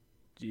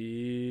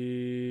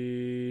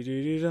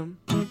Dee-dee-dum,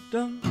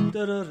 dum,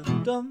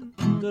 da-da-da-dum,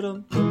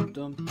 da-dum,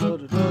 dum,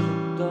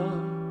 da-da-da-da-da.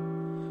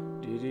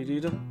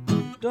 Dee-dee-dee-dum,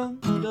 dum,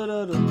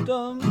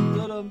 da-da-da-dum,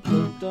 da-dum,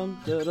 dum,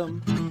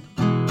 da-dum.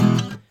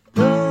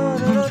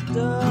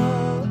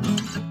 Da-da-da-da,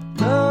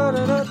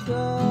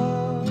 da-da-da-da,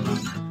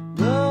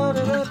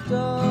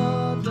 da-da-da-da,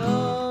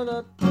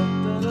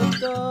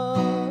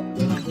 da-da-da-da-da.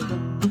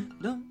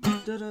 Dum,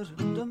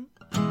 da-da-da-dum,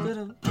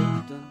 da-dum,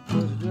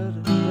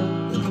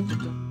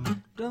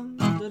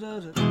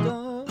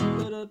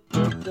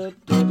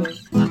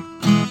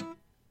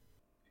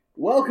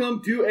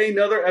 Welcome to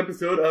another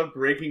episode of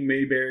Breaking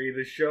Mayberry,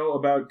 the show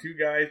about two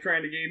guys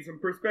trying to gain some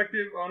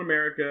perspective on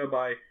America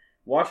by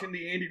watching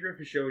the Andy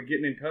Griffith Show and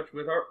getting in touch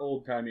with our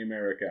old-timey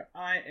America.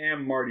 I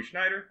am Marty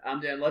Schneider.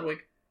 I'm Dan Ludwig.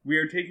 We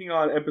are taking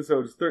on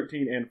episodes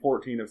 13 and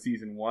 14 of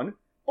Season 1,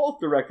 both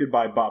directed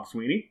by Bob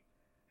Sweeney.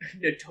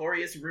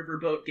 Notorious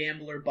riverboat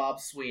gambler Bob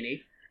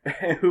Sweeney.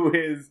 Who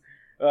is,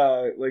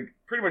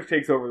 pretty much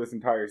takes over this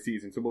entire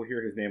season, so we'll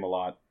hear his name a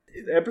lot.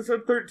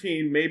 Episode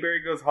 13, Mayberry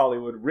Goes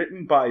Hollywood,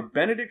 written by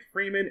Benedict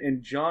Freeman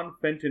and John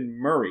Fenton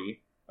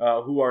Murray,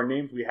 who are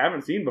names we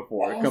haven't seen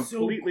before.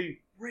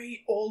 Completely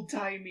great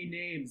old-timey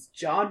names.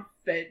 John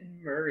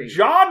Fenton Murray.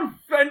 John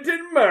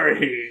Fenton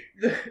Murray!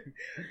 The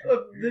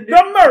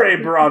Murray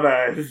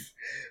Brothers!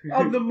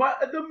 Of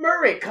the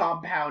Murray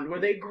compound, where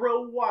they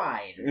grow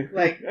wine.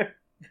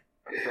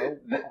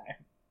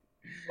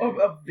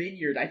 A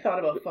vineyard. I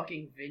thought of a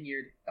fucking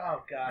vineyard.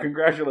 Oh, God.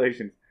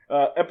 Congratulations.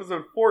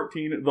 Episode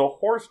 14, The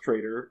Horse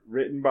Trader,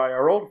 written by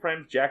our old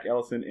friends Jack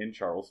Ellison and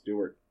Charles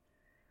Stewart.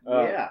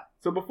 Yeah.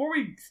 So before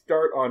we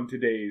start on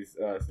today's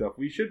stuff,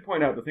 we should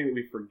point out the thing that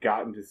we've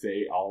forgotten to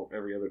say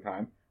every other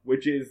time,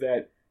 which is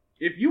that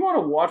if you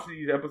want to watch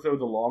these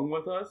episodes along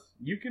with us,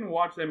 you can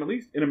watch them, at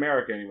least in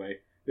America anyway.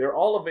 They're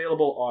all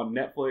available on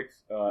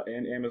Netflix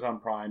and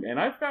Amazon Prime, and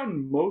I've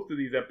found most of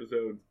these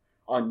episodes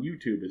on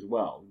YouTube as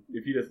well,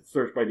 if you just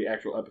search by the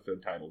actual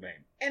episode title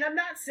name. And I'm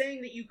not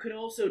saying that you could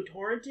also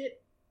torrent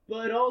it,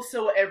 but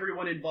also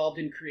everyone involved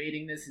in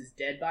creating this is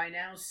dead by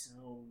now,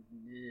 so...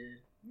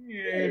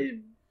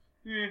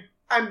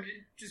 I'm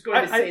just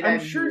going to say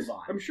that and move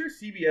on. I'm sure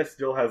CBS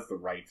still has the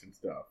rights and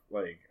stuff.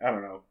 I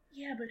don't know.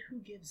 Yeah, but who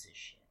gives a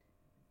shit?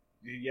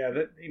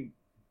 Yeah,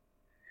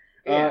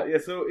 Yeah.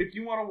 So if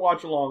you want to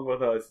watch along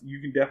with us, you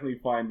can definitely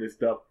find this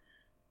stuff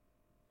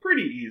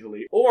pretty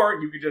easily. Or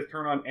you could just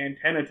turn on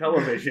Antenna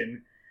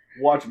Television,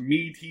 watch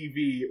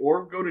MeTV,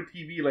 or go to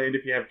TV Land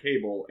if you have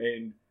cable.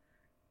 And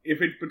if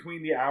it's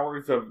between the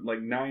hours of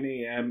 9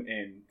 a.m.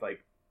 and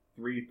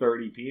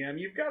 3:30 p.m.,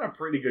 you've got a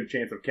pretty good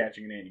chance of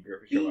catching an Andy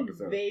Griffith Show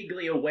episode. Be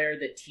vaguely aware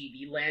that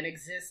TV Land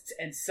exists,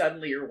 and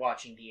suddenly you're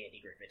watching the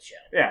Andy Griffith Show.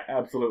 Yeah,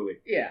 absolutely.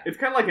 Yeah. It's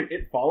kind of like an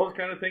It Follows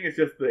kind of thing. It's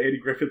just the Andy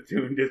Griffith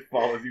tune just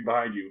follows you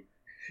behind you.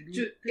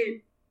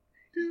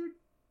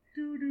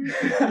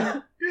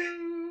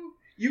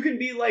 You can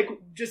be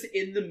just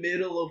in the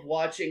middle of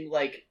watching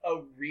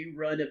a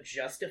rerun of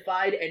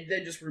Justified, and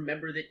then just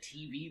remember that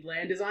TV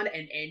Land is on,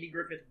 and Andy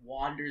Griffith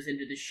wanders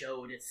into the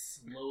show, and it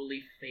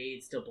slowly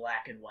fades to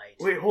black and white.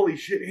 Wait, holy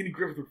shit! Andy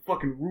Griffith would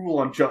fucking rule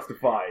on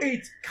Justified.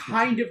 It's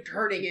kind of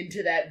turning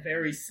into that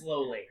very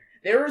slowly.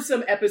 There are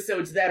some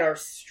episodes that are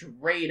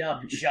straight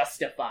up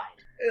Justified.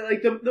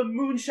 The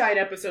Moonshine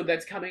episode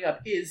that's coming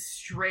up is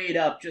straight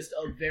up just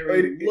a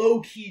very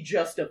low-key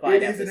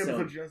Justified episode. It is an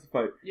episode of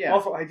Justified. Yeah.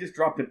 Also, I just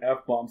dropped an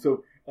F-bomb,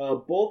 so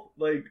both,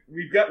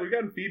 we've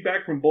gotten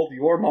feedback from both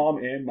your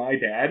mom and my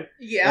dad.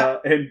 Yeah.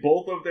 And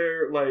both of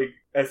their,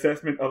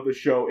 assessment of the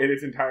show in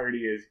its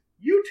entirety is,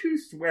 you two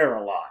swear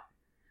a lot.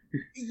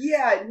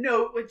 Yeah,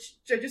 no, which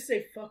I just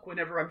say fuck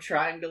whenever I'm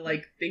trying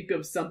to, think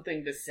of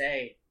something to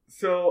say.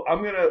 So,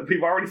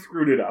 we've already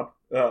screwed it up.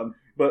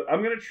 But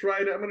I'm gonna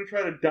try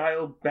to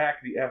dial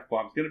back the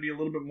F-bomb. It's gonna be a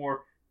little bit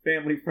more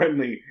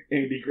family-friendly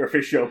Andy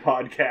Griffith Show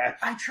podcast.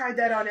 I tried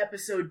that on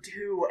episode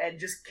 2 and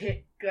just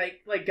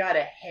got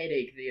a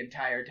headache the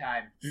entire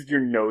time. Just your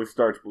nose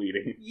starts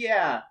bleeding.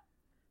 Yeah.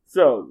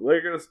 So,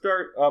 we're gonna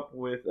start up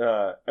with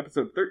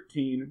episode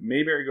 13,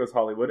 Mayberry Goes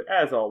Hollywood.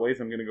 As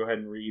always, I'm gonna go ahead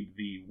and read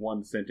the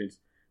one-sentence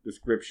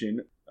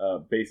description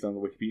based on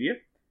the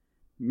Wikipedia.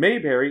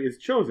 Mayberry is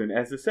chosen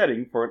as the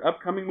setting for an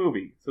upcoming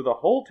movie, so the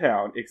whole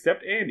town,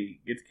 except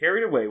Andy, gets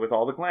carried away with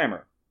all the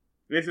glamour.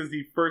 This is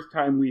the first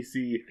time we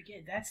see...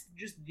 Again, that's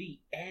just the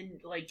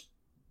end,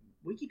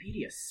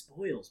 Wikipedia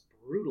spoils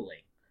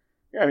brutally.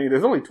 Yeah, I mean,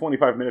 there's only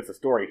 25 minutes of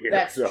story here.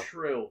 That's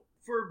true.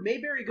 For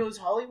Mayberry Goes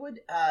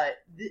Hollywood,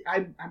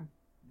 I'm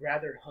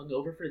rather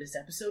hungover for this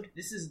episode.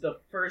 This is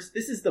the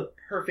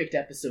perfect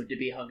episode to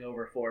be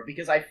hungover for,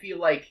 because I feel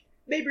like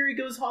Mayberry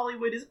Goes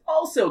Hollywood is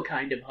also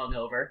kind of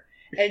hungover.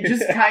 And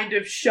just kind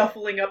of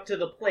shuffling up to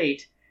the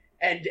plate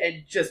and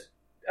just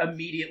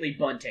immediately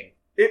bunting.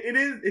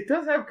 It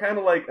does have kind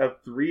of a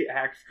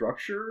 3-act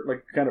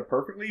structure, kind of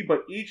perfectly,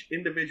 but each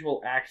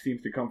individual act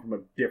seems to come from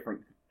a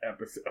different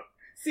episode.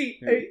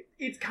 See,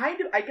 it's I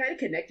kind of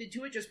connected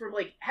to it just from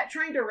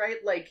trying to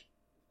write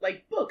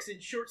books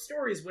and short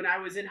stories when I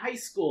was in high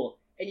school.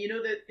 And you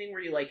know that thing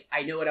where you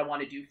I know what I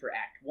want to do for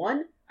Act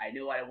 1, I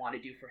know what I want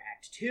to do for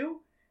Act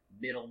 2,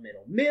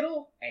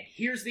 middle, and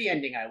here's the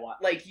ending I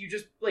want. Like, you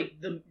just, like,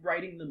 the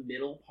writing the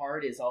middle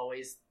part is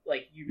always,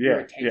 like, your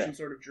attention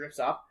sort of drifts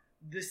off.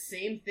 The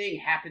same thing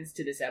happens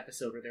to this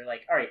episode where they're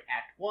like, all right,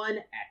 Act 1,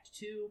 Act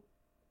 2,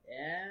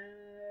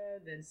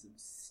 and then some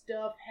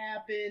stuff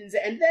happens,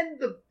 and then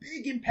the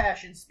big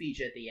impassioned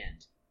speech at the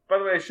end. By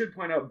the way, I should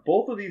point out,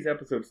 both of these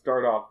episodes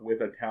start off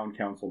with a town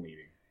council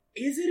meeting.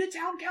 Is it a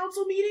town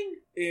council meeting?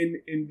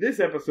 In this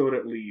episode,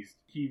 at least,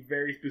 he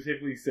very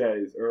specifically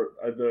says, or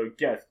the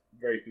guest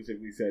very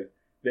specifically says,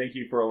 "Thank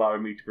you for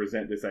allowing me to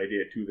present this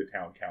idea to the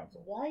town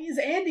council." Why is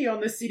Andy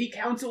on the city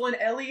council and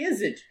Ellie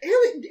isn't?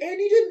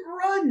 Andy didn't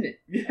run!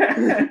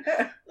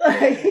 Yeah.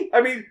 Like,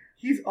 I mean,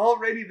 he's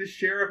already the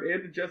sheriff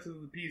and the justice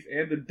of the peace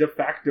and the de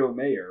facto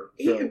mayor.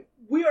 So.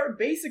 We are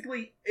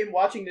basically, in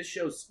watching this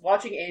show,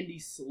 watching Andy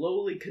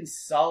slowly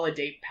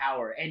consolidate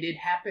power, and it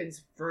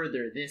happens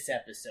further this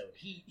episode.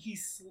 He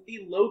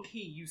low-key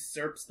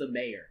usurps the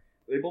mayor.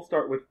 They both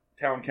start with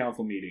town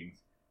council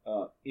meetings.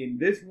 In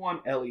this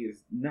one, Ellie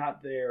is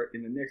not there.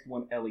 In the next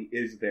one, Ellie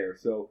is there.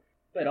 So,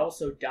 but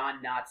also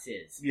Don Knotts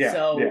is. Yeah,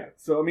 so, yeah.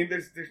 So I mean,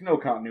 there's no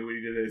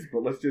continuity to this,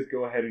 but let's just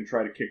go ahead and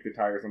try to kick the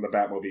tires on the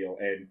Batmobile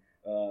and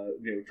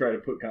try to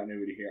put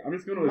continuity here. I'm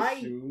just going to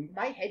assume...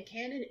 My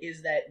headcanon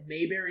is that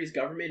Mayberry's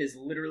government is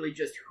literally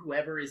just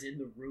whoever is in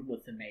the room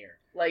with the mayor.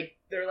 Like,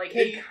 they're like,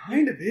 hey... It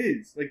kind of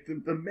is. Like,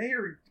 the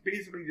mayor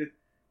basically just,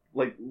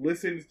 like,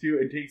 listens to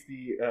and takes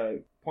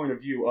the point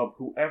of view of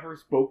whoever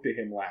spoke to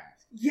him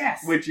last.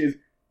 Yes! Which is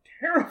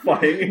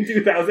terrifying in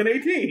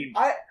 2018.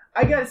 I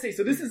gotta say,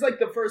 so this is, like,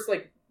 the first,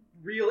 like,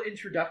 real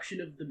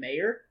introduction of the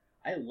mayor.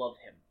 I love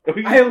him.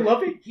 I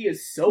love it. He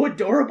is so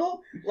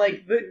adorable.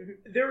 Like,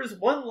 there is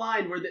one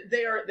line where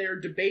they're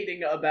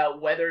debating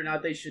about whether or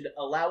not they should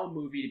allow a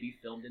movie to be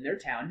filmed in their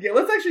town. Yeah,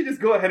 let's actually just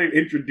go ahead and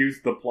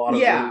introduce the plot of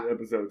the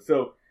episode.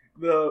 So,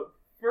 the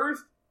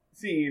first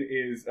scene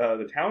is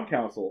the town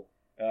council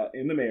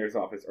in the mayor's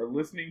office are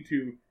listening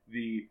to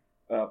the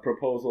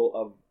proposal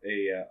of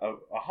a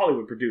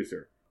Hollywood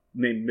producer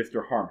named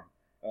Mr. Harmon.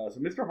 So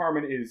Mr.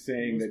 Harmon is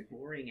saying the that...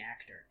 most boring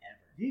actor ever.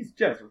 He's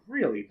just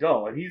really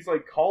dull, and he's,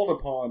 like, called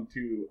upon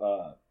to...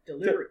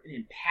 deliver an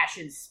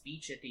impassioned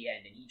speech at the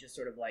end, and he just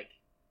sort of, like,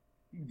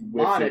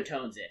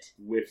 monotones it.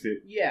 Whiffs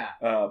it. Yeah.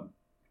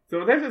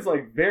 So there's this,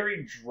 like,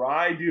 very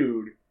dry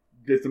dude,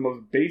 just the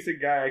most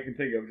basic guy I can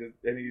think of,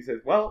 and he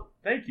says, "Well,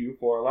 thank you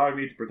for allowing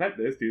me to present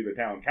this to the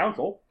town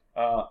council.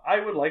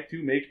 I would like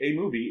to make a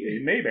movie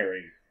in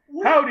Mayberry.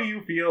 What? How do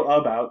you feel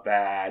about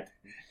that?"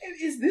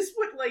 Is this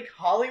what, like,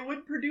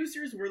 Hollywood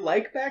producers were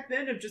like back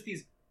then? Of just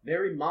these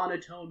very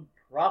monotone,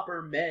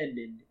 proper men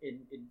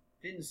in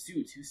thin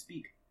suits who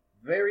speak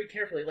very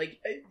carefully. Like,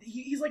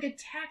 he's like a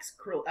tax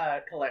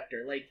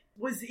collector. Like,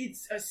 was it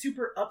a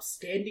super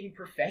upstanding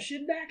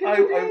profession back in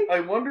the day?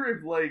 I wonder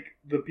if, like,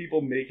 the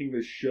people making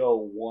the show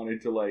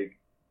wanted to, like,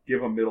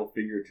 give a middle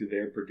finger to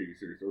their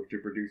producers or to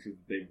producers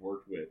that they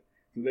worked with.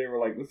 So they were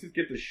like, let's just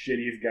get the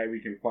shittiest guy we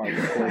can find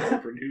to play the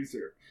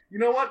producer. You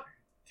know what?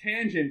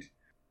 Tangent.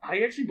 I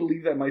actually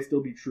believe that might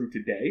still be true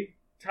today.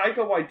 Taika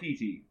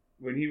Waititi,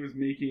 when he was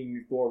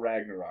making Thor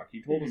Ragnarok,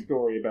 he told a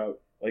story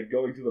about, like,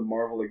 going to the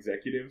Marvel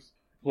executives.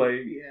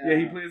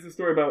 He plays a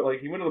story about, like,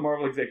 he went to the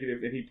Marvel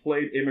executives and he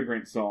played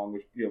Immigrant Song,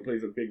 which, you know,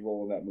 plays a big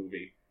role in that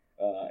movie.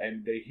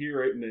 And they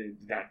hear it and they...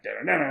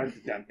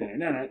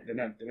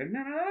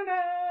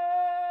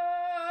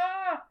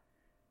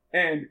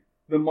 And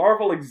the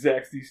Marvel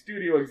execs, these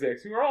studio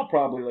execs, who are all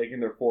probably, like, in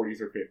their 40s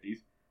or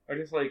 50s, are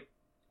just like,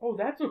 "Oh,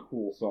 that's a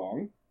cool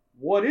song.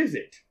 What is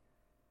it?"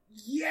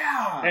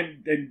 Yeah!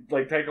 And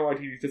like, Taika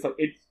Waititi's just like,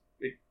 it's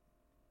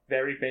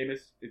very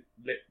famous. It's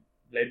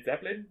Led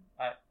Zeppelin?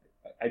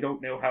 I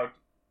don't know how to...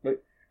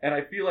 But, and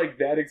I feel like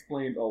that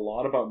explains a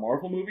lot about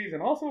Marvel movies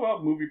and also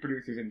about movie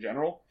producers in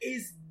general.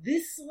 Is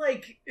this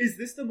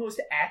the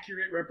most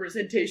accurate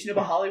representation of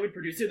a Hollywood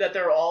producer, that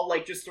they're all,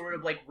 like, just sort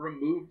of, like,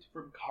 removed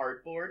from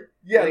cardboard?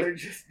 Yeah, like,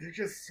 they're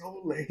just so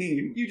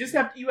lame. You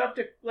have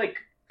to, like,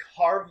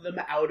 carve them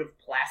out of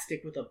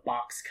plastic with a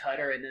box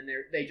cutter, and then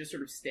they just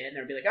sort of stand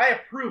there and be like, "I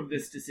approve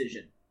this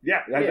decision."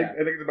 Yeah, I think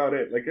it's about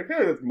it. Like, I feel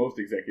like that's most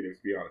executives,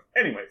 to be honest.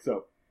 Anyway,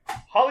 so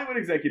Hollywood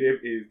executive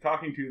is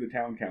talking to the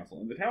town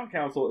council, and the town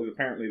council is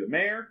apparently the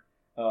mayor,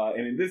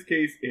 and in this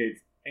case,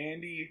 it's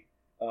Andy,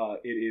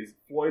 it is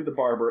Floyd the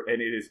Barber,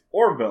 and it is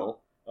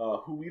Orville,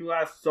 who we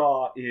last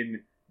saw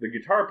in the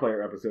Guitar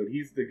Player episode.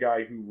 He's the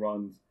guy who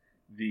runs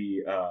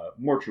the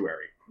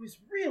mortuary. Who's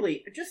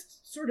really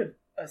just sort of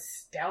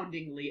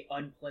astoundingly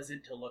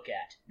unpleasant to look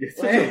at. It's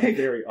such a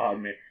very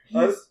odd man.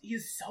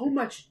 He's so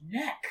much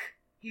neck.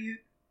 He,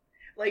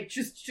 like,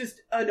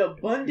 just an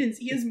abundance.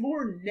 He has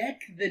more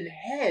neck than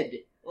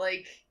head.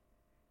 Like,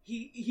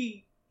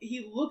 he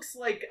looks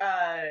like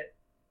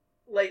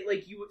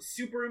you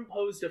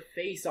superimposed a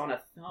face on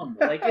a thumb.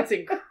 Like, it's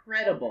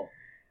incredible.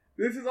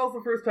 This is also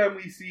the first time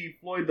we see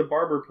Floyd the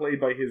Barber played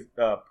by his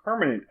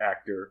permanent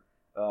actor,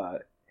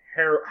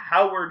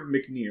 Howard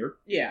McNear.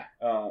 Yeah.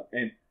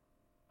 And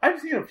I've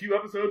seen a few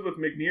episodes with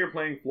McNear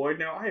playing Floyd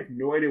now. I have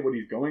no idea what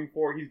he's going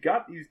for. He's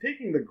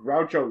taking the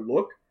Groucho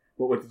look,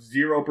 but with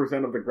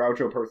 0% of the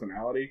Groucho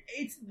personality.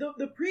 It's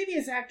the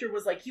previous actor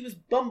was like, he was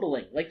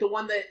bumbling, like the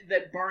one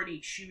that Barney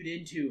chewed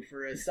into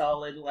for a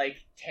solid like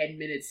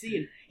 10-minute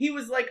scene. He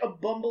was like a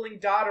bumbling,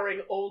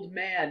 doddering old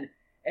man,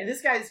 and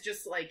this guy's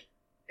just like,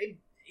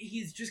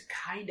 he's just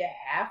kind of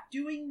half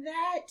doing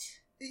that.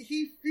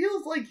 He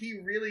feels like he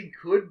really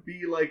could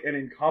be like an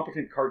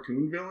incompetent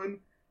cartoon villain.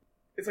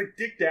 It's like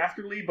Dick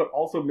Dastardly, but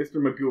also Mr.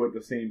 Magoo at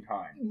the same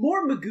time.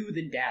 More Magoo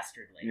than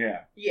Dastardly.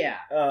 Yeah. Yeah.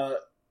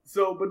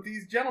 But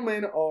these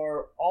gentlemen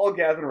are all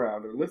gathered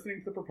around. They're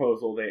listening to the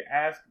proposal. They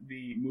ask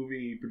the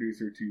movie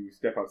producer to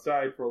step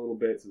outside for a little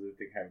bit so that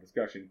they can have a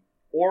discussion.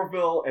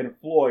 Orville and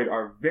Floyd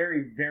are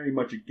very, very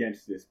much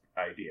against this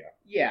idea.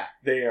 Yeah.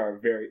 They are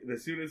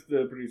as soon as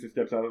the producer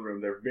steps out of the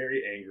room, they're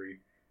very angry.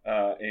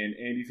 And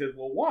Andy says,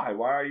 well, why?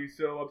 Why are you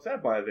so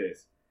upset by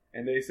this?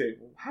 And they say,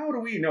 well, how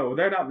do we know?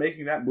 They're not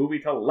making that movie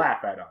to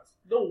laugh at us.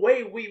 The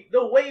way we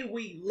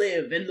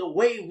live and the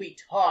way we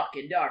talk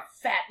and our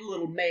fat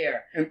little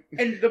mayor.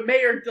 And the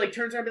mayor like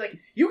turns around and be like,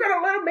 you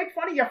gonna let him make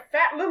fun of your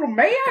fat little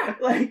mayor?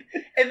 Like,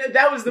 and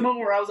that was the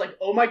moment where I was like,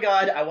 oh my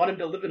god, I want him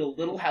to live in a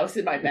little house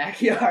in my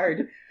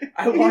backyard. He's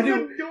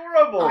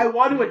adorable. I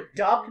want to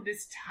adopt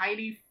this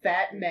tiny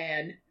fat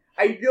man.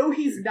 I know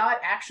he's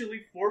not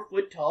actually 4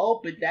 foot tall,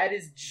 but that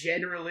is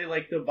generally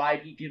like the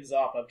vibe he gives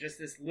off of, just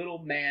this little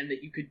man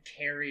that you could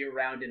carry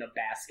around in a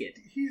basket.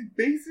 He's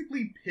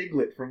basically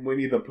Piglet from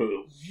Winnie the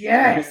Pooh.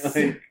 Yes!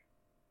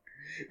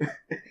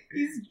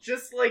 He's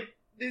just like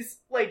this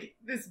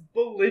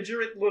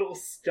belligerent little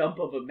stump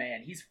of a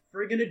man. He's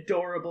friggin'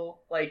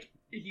 adorable.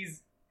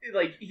 He's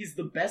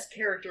the best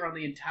character on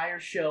the entire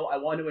show. I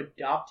want to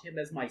adopt him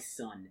as my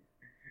son.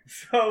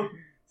 So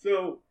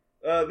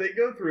they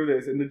go through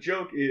this, and the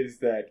joke is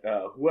that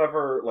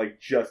whoever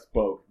just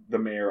spoke, the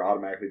mayor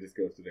automatically just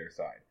goes to their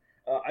side.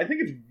 I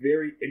think it's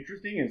very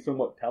interesting and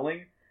somewhat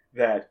telling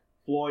that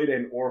Floyd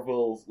and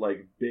Orville's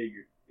big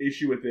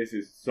issue with this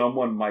is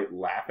someone might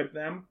laugh at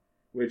them,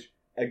 which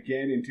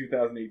again in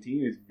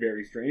 2018 is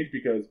very strange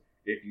because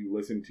if you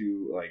listen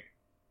to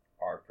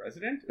our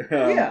president,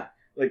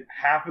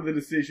 half of the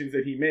decisions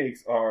that he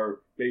makes are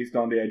based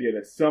on the idea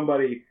that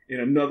somebody in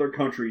another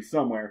country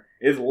somewhere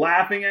is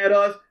laughing at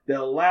us. They're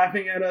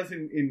laughing at us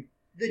in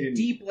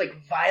deep,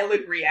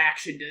 violent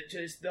reaction to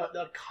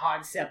the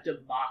concept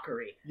of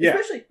mockery. Yeah.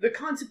 Especially the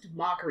concept of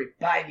mockery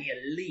by the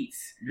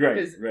elites. Right.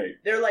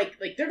 They're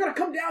they're gonna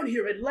come down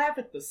here and laugh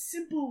at the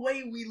simple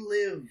way we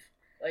live.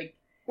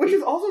 Which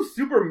is also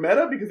super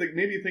meta because it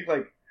made you think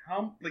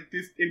how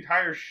this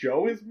entire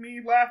show is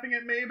me laughing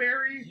at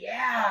Mayberry?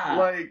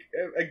 Yeah.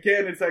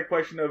 Again, it's that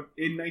question of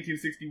in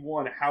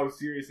 1961, how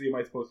seriously am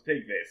I supposed to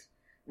take this?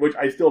 Which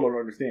I still don't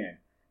understand.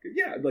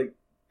 Yeah,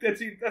 that's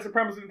the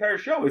premise of the entire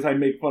show is I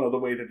make fun of the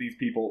way that these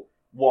people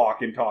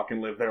walk and talk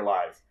and live their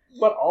lives.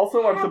 But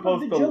also I'm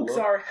supposed to the jokes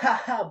are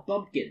haha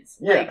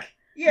bumpkins.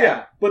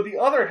 Yeah. But the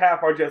other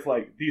half are just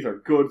these are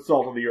good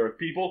salt of the earth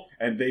people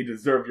and they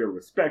deserve your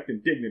respect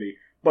and dignity.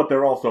 But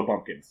they're also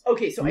bumpkins.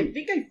 Okay, so I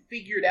think I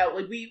figured out,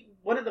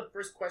 one of the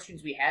first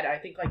questions we had, I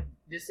think,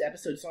 this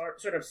episode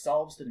sort of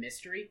solves the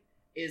mystery,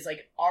 is,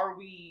 are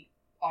we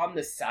on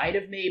the side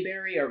of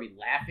Mayberry? Are we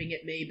laughing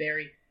at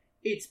Mayberry?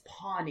 It's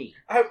Pawnee.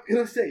 I was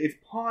gonna say, it's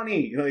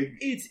Pawnee.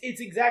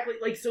 It's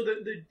exactly, so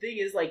the thing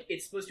is,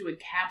 it's supposed to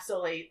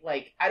encapsulate,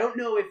 I don't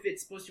know if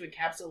it's supposed to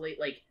encapsulate,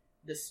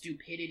 the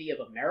stupidity of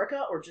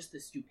America, or just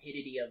the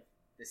stupidity of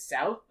the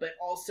South, but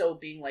also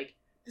being,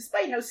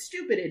 despite how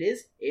stupid it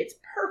is, it's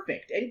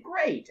perfect and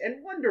great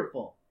and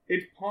wonderful.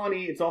 It's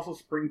Pawnee. It's also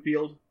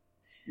Springfield.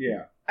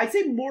 Yeah. I'd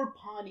say more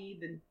Pawnee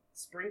than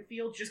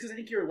Springfield, just because I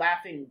think you're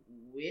laughing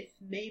with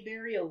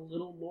Mayberry a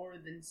little more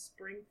than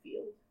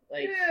Springfield.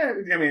 Yeah,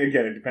 I mean,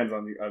 again, it depends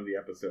on the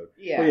episode.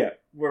 Yeah. But yeah,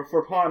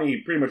 for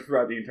Pawnee, pretty much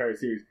throughout the entire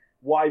series.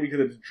 Why?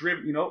 Because it's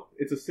driven,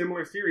 it's a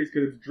similar series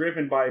because it's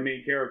driven by a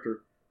main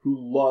character who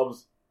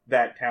loves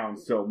that town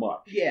so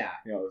much. Yeah.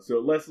 So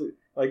Leslie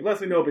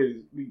Knope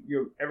is,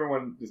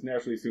 everyone just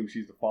naturally assumes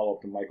she's the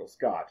follow-up to Michael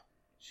Scott.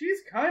 She's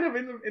kind of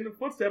in the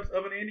footsteps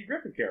of an Andy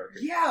Griffith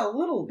character. Yeah, a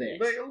little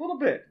bit. A little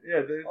bit.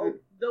 Yeah.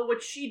 Though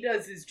what she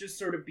does is just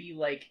sort of be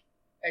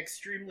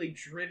extremely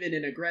driven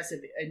and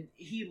aggressive, and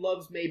he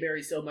loves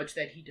Mayberry so much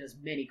that he does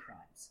many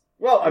crimes.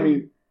 Well, I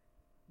mean,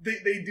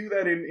 they do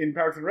that in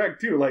Parks and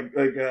Rec too.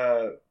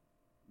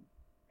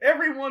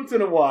 Every once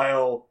in a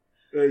while,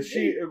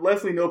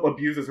 Leslie Knope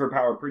abuses her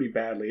power pretty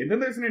badly, and then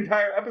there's an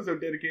entire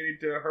episode dedicated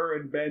to her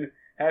and Ben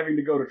having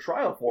to go to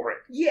trial for it.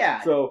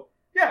 Yeah. So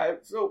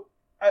that's one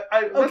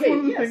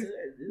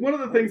of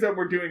the things that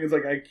we're doing is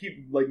I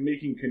keep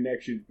making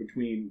connections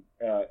between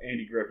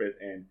Andy Griffith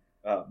and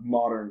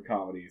modern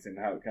comedies and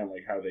how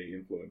they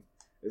influence.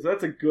 So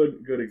that's a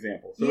good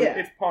example. So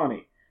it's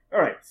Pawnee.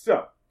 All right.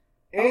 So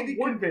Andy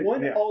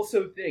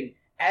also thing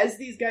as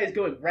these guys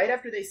going right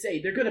after they say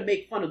they're going to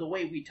make fun of the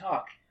way we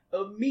talk.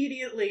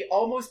 Immediately,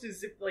 almost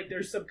as if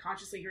they're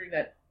subconsciously hearing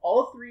that,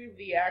 all three of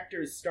the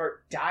actors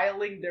start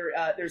dialing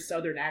their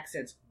southern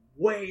accents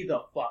way the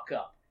fuck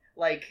up.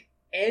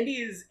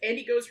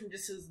 Andy goes from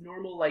just his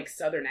normal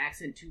southern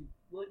accent to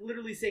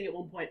literally saying at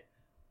one point,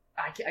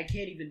 I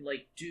can't even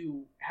like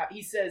do how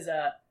he says.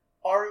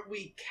 Aren't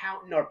we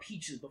counting our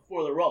peaches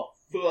before they're all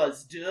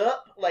fuzzed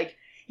up? Like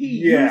he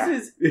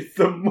uses. It's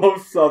the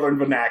most southern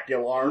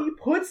vernacular. He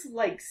puts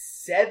like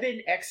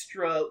 7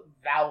 extra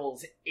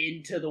vowels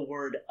into the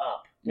word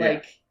up. Yeah.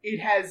 Like it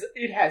has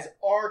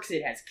arcs,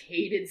 it has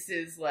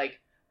cadences. Like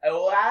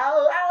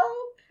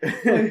oh.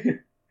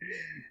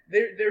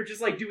 They're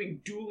just like doing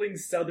dueling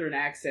southern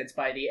accents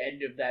by the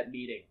end of that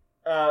meeting.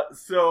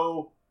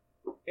 So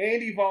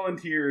Andy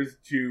volunteers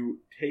to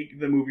take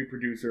the movie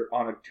producer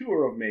on a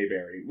tour of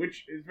Mayberry,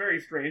 which is very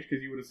strange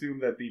because you would assume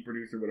that the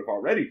producer would have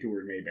already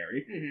toured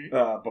Mayberry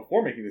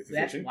before making this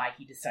decision. That's why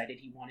he decided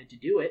he wanted to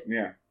do it.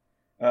 Yeah.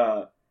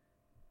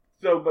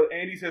 But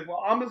Andy says,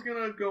 well, I'm just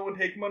going to go and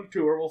take him on a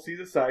tour. We'll see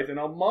the sights, and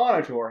I'll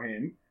monitor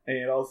him,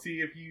 and I'll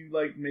see if he,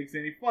 makes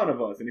any fun of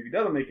us. And if he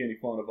doesn't make any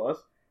fun of us,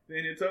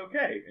 then it's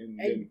okay.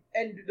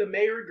 And the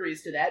mayor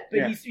agrees to that, but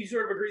Yeah. he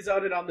sort of agrees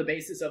on it on the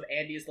basis of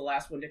Andy is the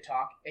last one to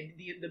talk, and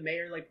the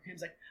mayor,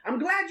 him's like, I'm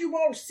glad you've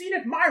all seen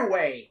it my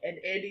way. And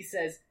Andy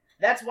says,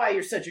 that's why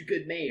you're such a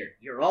good mayor.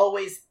 You're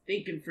always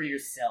thinking for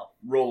yourself.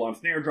 roll on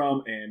snare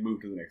drum and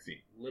move to the next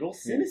scene. Little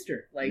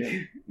sinister.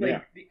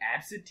 Yeah. The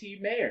absentee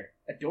mayor.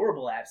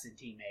 Adorable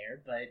absentee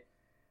mayor, but...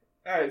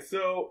 Alright,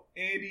 so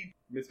Andy,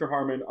 Mr.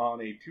 Harmon,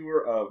 on a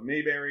tour of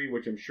Mayberry,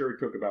 which I'm sure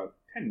took about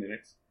 10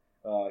 minutes,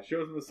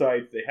 shows them the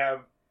sights. They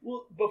have...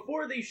 Well,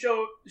 before they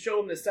show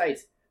him the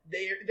sights,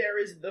 there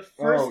is the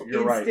first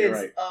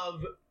instance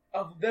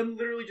of them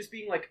literally just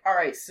being like, all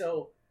right,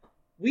 so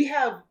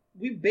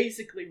we've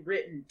basically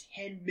written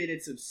 10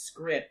 minutes of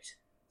script,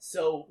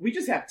 so we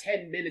just have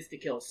 10 minutes to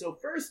kill. So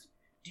first,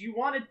 do you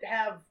want to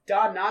have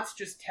Don Knotts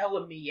just tell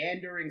a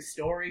meandering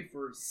story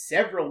for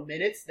several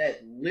minutes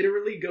that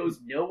literally goes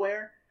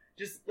nowhere?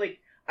 Just,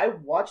 I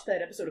watched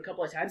that episode a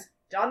couple of times.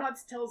 Don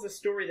Knotts tells a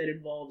story that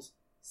involves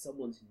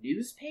someone's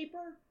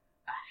newspaper,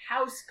 a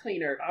house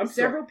cleaner,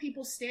 several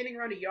people standing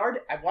around a yard.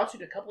 I've watched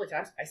it a couple of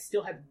times. I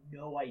still have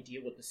no idea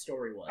what the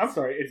story was. I'm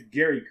sorry, it's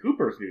Gary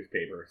Cooper's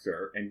newspaper,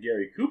 sir, and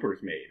Gary Cooper's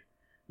maid.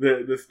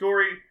 The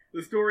story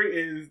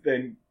is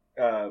then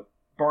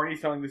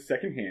Barney's telling this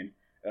secondhand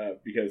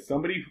because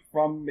somebody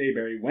from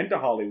Mayberry went to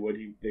Hollywood.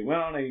 They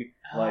went on a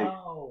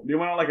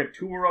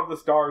tour of the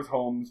stars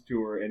homes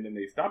tour, and then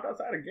they stopped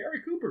outside of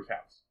Gary Cooper's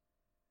house.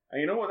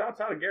 And you know what's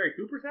outside of Gary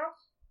Cooper's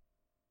house?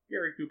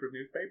 Gary Cooper's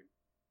newspaper.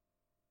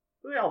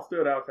 So they all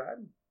stood outside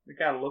and they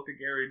kind of looked at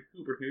Gary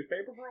Cooper's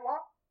newspaper for a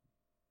while.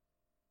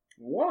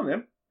 One of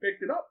them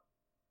picked it up.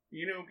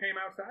 You know who came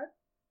outside?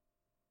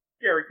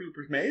 Gary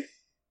Cooper's maid.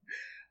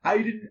 I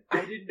didn't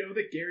know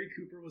that Gary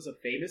Cooper was a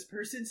famous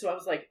person, so I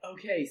was like,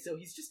 okay, so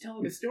he's just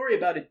telling a story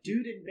about a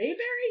dude in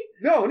Mayberry?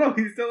 No,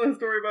 he's telling a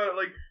story about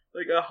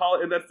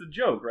it and that's the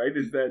joke, right?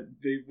 Is that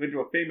they went to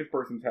a famous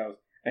person's house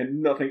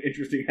and nothing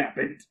interesting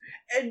happened.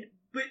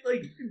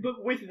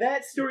 But with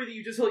that story that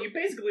you just told, you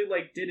basically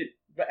did it.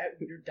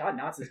 Your Don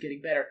Knotts is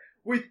getting better.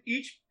 With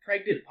each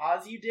pregnant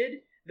pause you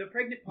did, the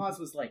pregnant pause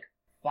was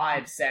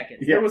 5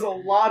 seconds. Yeah. There was a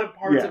lot of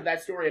parts of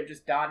that story of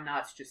just Don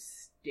Knotts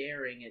just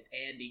staring at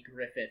Andy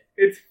Griffith.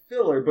 It's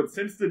filler, but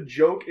since the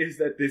joke is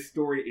that this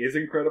story is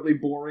incredibly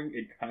boring,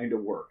 it kind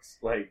of works.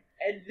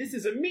 And this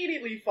is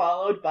immediately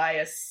followed by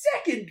a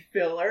second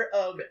filler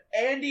of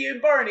Andy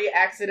and Barney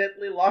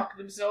accidentally lock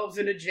themselves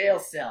in a jail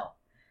cell.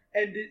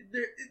 And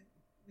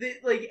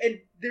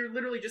they're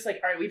literally just all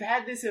right, we've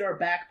had this in our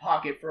back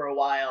pocket for a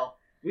while.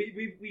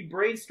 We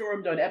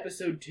brainstormed on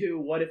episode 2,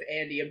 what if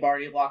Andy and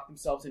Barney lock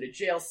themselves in a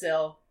jail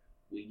cell?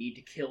 We need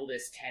to kill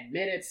this 10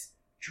 minutes.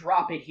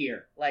 Drop it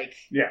here. They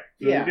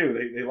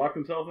do. They lock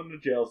themselves in a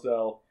jail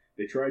cell.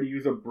 They try to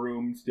use a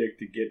broomstick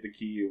to get the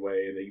key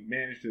away. They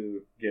manage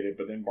to get it,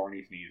 but then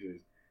Barney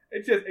sneezes.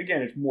 It's just,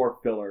 again, it's more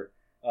filler.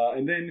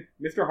 And then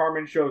Mr.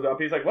 Harmon shows up.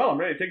 He's like, well, I'm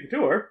ready to take the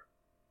tour.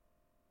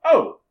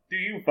 Oh, do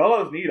you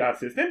fellows need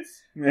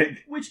assistance? And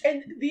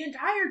the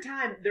entire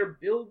time they're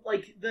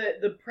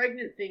the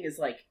pregnant thing is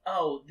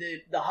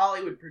the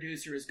Hollywood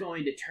producer is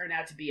going to turn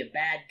out to be a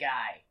bad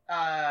guy.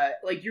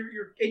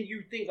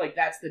 You think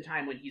that's the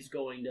time when he's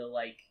going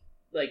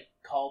to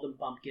call them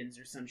pumpkins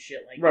or some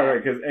shit that.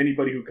 Right, because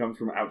anybody who comes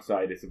from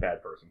outside is a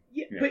bad person.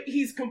 Yeah, but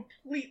he's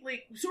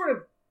completely, sort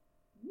of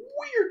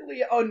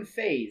weirdly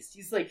unfazed.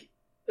 He's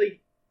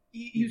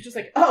he was just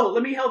oh,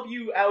 let me help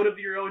you out of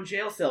your own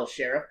jail cell,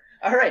 Sheriff.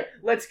 All right,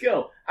 let's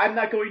go. I'm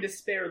not going to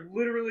spare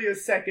literally a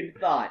second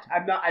thought. I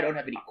don't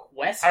have any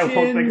questions. I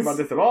won't think about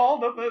this at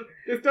all.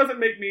 This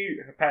doesn't make me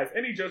pass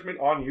any judgment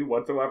on you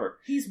whatsoever.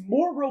 He's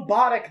more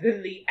robotic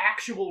than the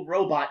actual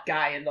robot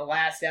guy in the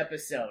last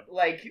episode.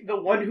 The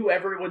one who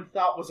everyone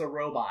thought was a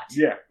robot.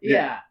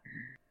 Yeah.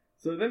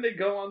 So then they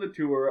go on the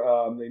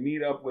tour. They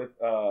meet up with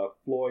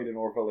Floyd and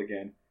Orville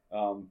again.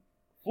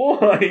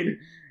 Floyd...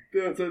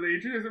 So they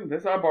introduce him. This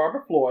is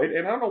Barbara Floyd,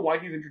 and I don't know why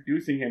he's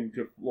introducing him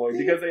to Floyd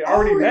because they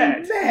already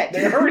met.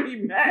 They already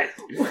met.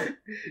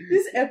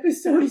 This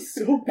episode is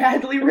so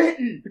badly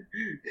written.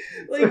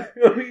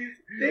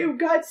 They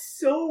got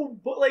so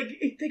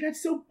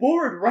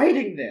bored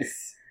writing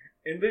this,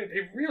 and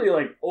they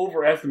really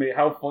overestimate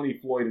how funny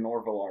Floyd and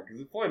Orville are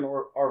because Floyd and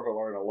Orville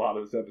are in a lot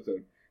of this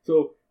episode.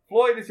 So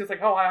Floyd is just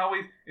like, oh, I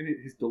always... And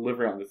his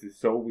delivery on this is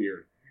so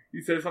weird.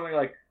 He says something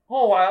like,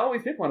 oh, I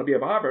always did want to be a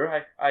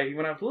barber. I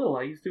when I was little,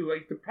 I used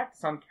to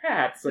practice on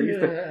cats. I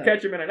used to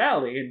catch them in an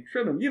alley and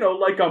trim them,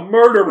 like a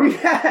murderer.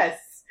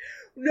 Yes.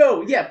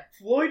 No, yeah,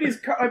 Floyd is...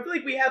 I feel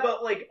like we have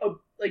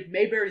like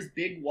Mayberry's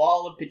big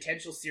wall of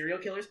potential serial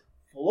killers.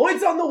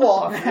 Floyd's on the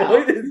wall now.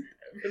 Floyd is...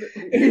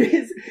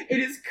 It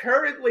is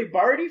currently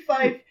Barney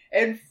Fife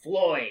and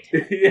Floyd.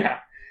 Yeah.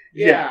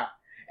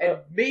 And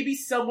maybe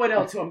someone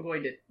else who I'm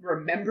going to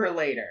remember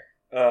later.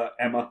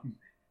 Emma,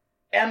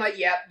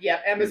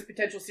 Emma's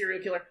potential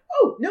serial killer.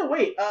 Oh, no,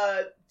 wait,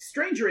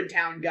 Stranger in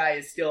Town guy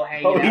is still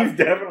hanging out. Oh, he's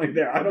definitely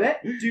there.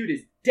 That dude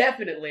is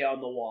definitely on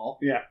the wall.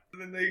 Yeah.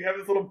 And then they have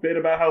this little bit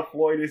about how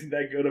Floyd isn't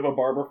that good of a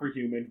barber for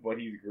humans, but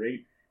he's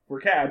great for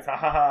cats. Ha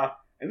ha ha.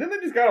 And then they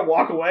just gotta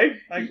walk away.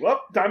 Like, well,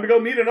 time to go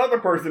meet another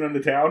person in the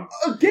town.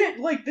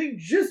 Again, they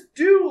just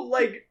do,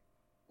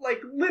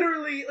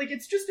 literally,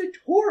 it's just a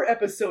tour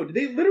episode.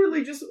 They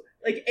literally just,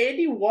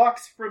 Andy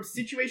walks from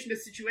situation to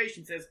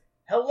situation, says,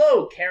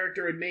 hello,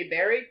 character in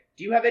Mayberry.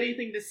 Do you have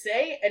anything to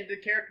say? And the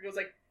character goes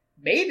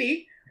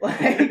maybe.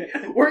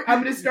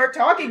 I'm gonna start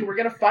talking. We're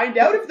gonna find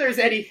out if there's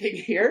anything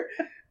here.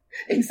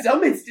 In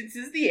some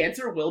instances, the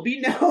answer will be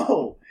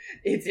no.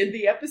 It's in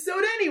the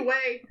episode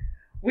anyway.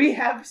 We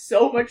have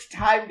so much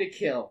time to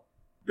kill.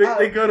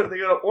 They go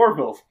to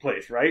Orville's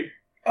place, right?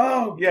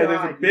 Oh, yeah. God,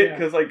 There's a bit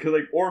because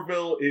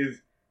Orville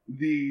is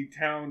the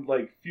town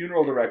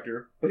funeral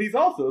director, but he's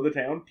also the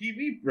town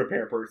TV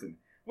repair person,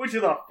 which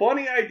is a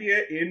funny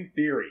idea in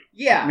theory.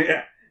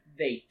 Yeah.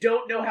 They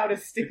don't know how to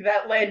stick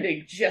that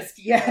landing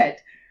just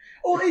yet.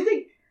 Oh, I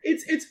think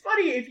it's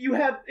funny if you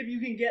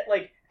can get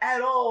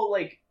at all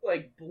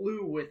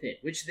blue with it,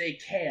 which they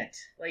can't.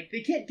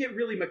 They can't get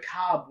really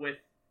macabre with.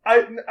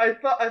 I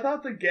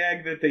thought the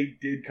gag that they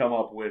did come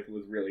up with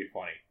was really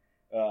funny.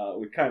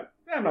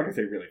 I'm not gonna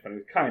say really funny.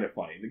 It was kind of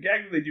funny. The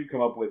gag that they do come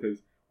up with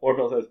is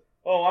Orville says,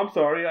 "Oh, I'm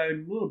sorry,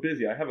 I'm a little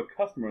busy. I have a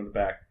customer in the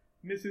back,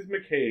 Mrs.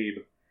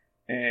 McCabe,"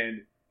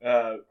 and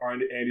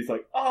Andy's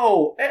like,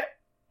 "Oh,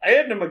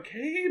 Edna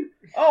McCabe?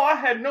 Oh, I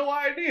had no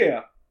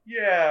idea.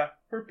 Yeah,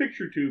 her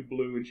picture tube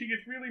blew, and she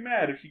gets really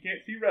mad if she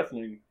can't see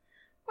wrestling."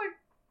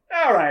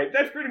 All right,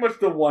 that's pretty much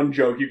the one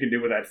joke you can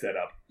do with that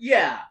setup.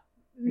 Yeah.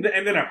 And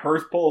then a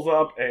hearse pulls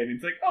up, and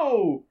it's like,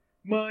 "Oh,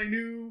 my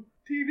new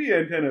TV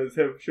antennas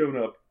have shown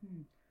up."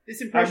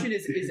 This impression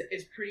is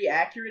pretty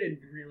accurate and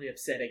really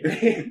upsetting.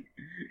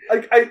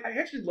 I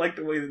actually like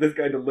the way that this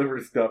guy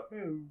delivers stuff.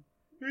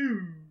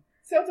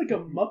 Sounds like a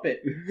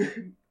Muppet.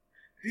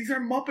 These are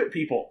Muppet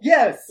people.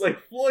 Yes.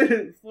 Floyd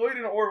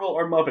and Orville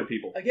are Muppet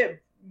people. Again,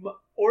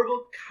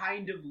 Orville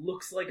kind of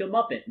looks like a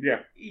Muppet.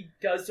 Yeah. He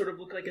does sort of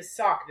look like a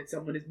sock that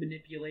someone is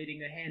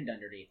manipulating a hand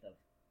underneath of.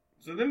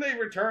 So then they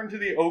return to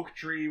the oak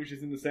tree, which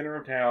is in the center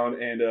of town,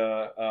 and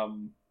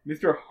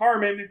Mr.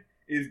 Harmon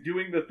is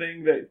doing the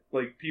thing that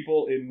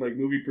people in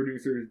movie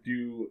producers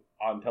do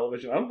on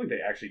television. I don't think they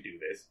actually do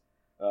this.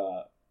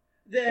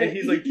 And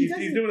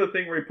he's doing the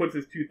thing where he puts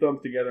his two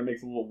thumbs together and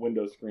makes a little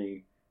window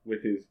screen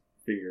with his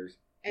fingers.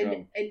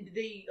 And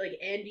they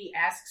Andy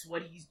asks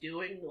what he's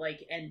doing,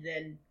 and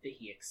then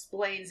he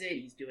explains it.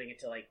 He's doing it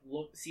to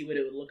see what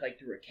it would look like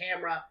through a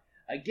camera.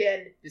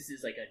 Again, this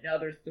is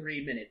another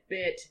 3-minute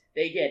bit.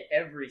 They get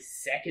every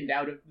second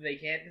out of they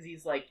can because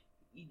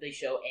they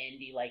show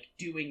Andy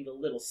doing the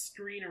little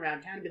screen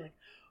around town and be like,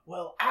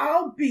 "Well,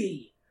 I'll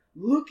be.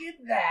 Look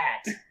at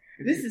that.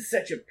 This is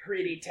such a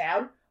pretty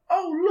town.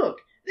 Oh,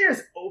 look,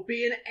 there's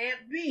Opie and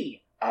Aunt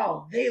Bee.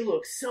 Oh, they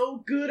look so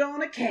good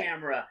on a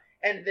camera."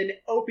 And then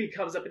Opie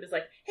comes up and is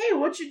like, "Hey,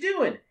 what you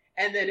doing?"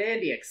 And then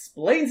Andy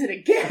explains it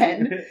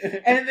again.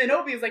 And then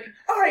Opie is like,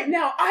 "All right,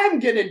 now I'm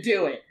gonna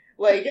do it."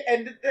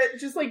 They're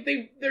just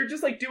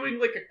doing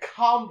a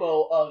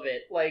combo of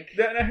it.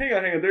 Now, hang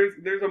on.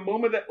 There's a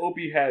moment that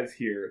Opie has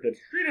here that's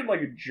treated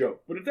like a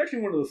joke, but it's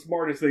actually one of the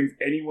smartest things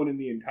anyone in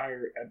the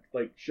entire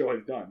show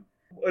has done.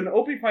 When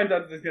Opie finds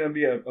out that there's going to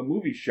be a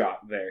movie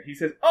shot there, he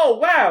says, "Oh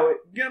wow,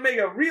 you're going to make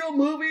a real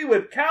movie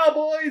with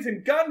cowboys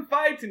and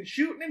gunfights and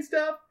shooting and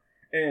stuff?"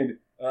 And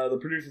the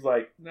producer's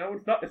like, "No,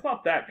 it's not. It's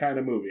not that kind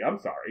of movie. I'm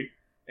sorry."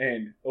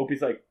 And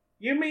Opie's like,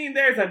 "You mean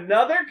there's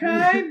another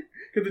kind?"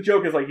 Because the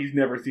joke is he's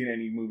never seen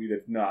any movie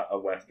that's not a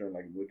Western,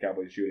 with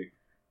cowboys shooting.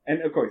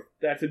 And of course,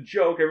 that's a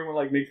joke.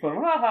 Everyone makes fun of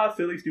him. Ha ha,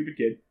 silly, stupid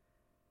kid.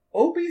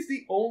 Opie's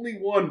the only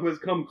one who has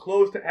come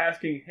close to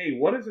asking, "Hey,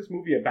 what is this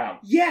movie about?"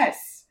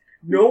 Yes!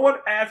 No one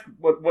asked,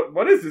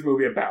 what is this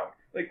movie about?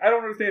 I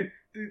don't understand.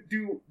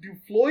 Do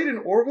Floyd and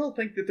Orville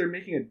think that they're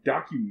making a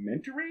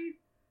documentary?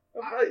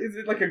 Is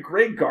it a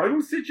Grey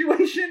Garden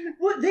situation?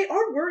 Well, they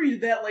are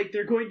worried that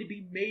they're going to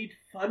be made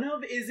fun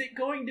of. Is it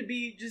going to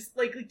be just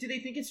do they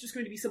think it's just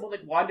going to be someone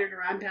wandering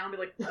around town and be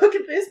like, "Look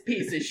at this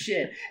piece of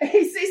shit.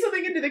 Hey, say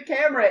something into the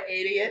camera,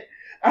 idiot.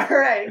 All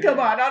right, come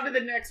on to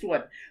the next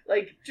one."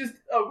 Just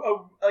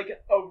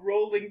a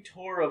rolling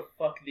tour of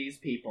fuck these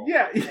people.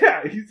 Yeah,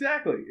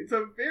 exactly. It's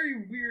a very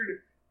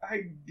weird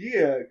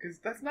idea because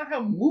that's not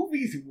how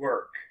movies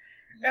work.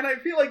 And I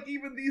feel like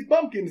even these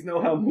bumpkins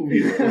know how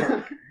movies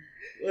work.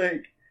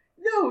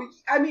 No,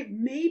 I mean,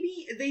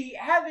 maybe they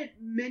haven't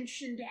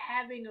mentioned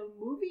having a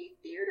movie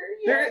theater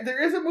yet.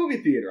 There is a movie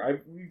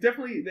theater.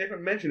 They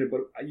haven't mentioned it,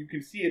 but you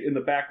can see it in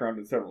the background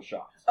in several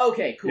shots.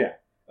 Okay, cool.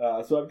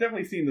 Yeah. So I've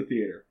definitely seen the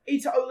theater.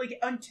 It's like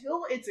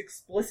until it's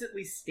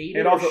explicitly stated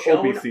And also or shown.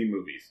 Opie's seen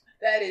movies.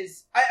 That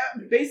is,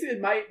 basically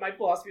my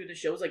philosophy with the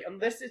show is like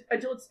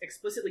until it's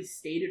explicitly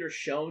stated or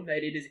shown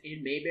that it is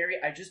in Mayberry,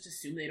 I just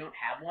assume they don't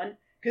have one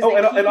because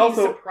they keep being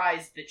also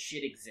surprised that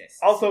shit exists.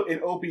 Also,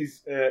 in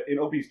Opie's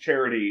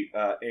charity,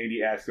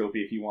 Andy asks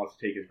Opie if he wants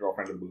to take his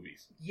girlfriend to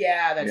movies.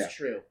 Yeah, that's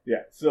true.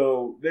 Yeah,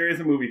 so there is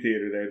a movie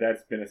theater there.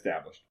 That's been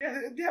established.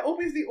 Yeah,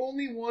 Opie's the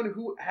only one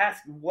who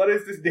asks, what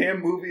is this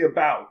damn movie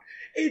about?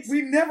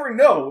 We never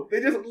know.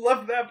 They just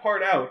left that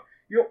part out.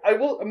 I'm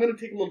going to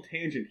take a little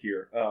tangent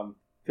here,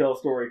 tell a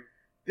story.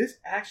 This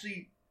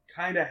actually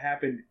kind of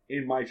happened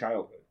in my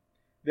childhood.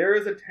 There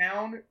is a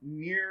town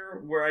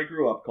near where I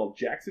grew up called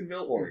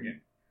Jacksonville,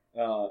 Oregon.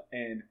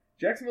 And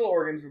Jacksonville,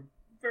 Oregon is a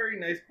very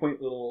nice,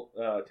 quaint little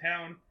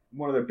town.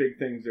 One of their big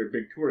things, their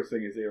big tourist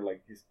thing, is they're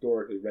like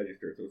historically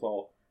registered. So it's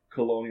all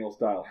colonial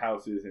style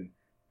houses and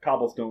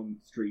cobblestone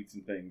streets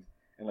and things,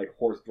 and like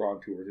horse-drawn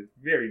tours. It's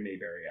very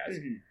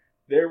Mayberry-esque. Mm-hmm.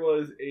 There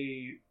was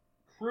a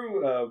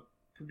crew,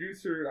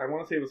 producer, I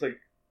want to say it was like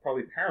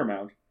probably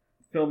Paramount,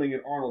 filming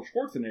an Arnold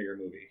Schwarzenegger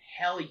movie.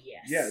 Hell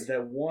yes. Yeah,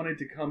 that wanted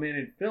to come in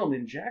and film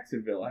in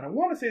Jacksonville. And I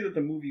want to say that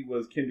the movie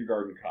was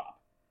Kindergarten Cop.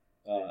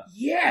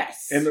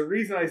 Yes! And the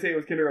reason I say it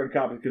was Kindergarten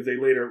Cop is because they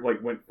later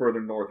went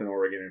further north in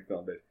Oregon and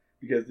filmed it.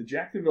 Because the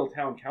Jacksonville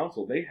Town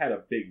Council, they had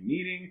a big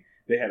meeting,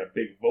 they had a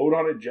big vote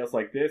on it just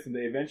like this, and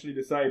they eventually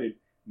decided,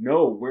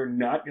 no, we're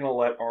not going to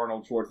let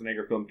Arnold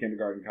Schwarzenegger film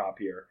Kindergarten Cop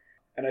here.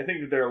 And I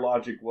think that their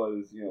logic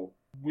was,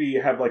 we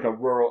have like a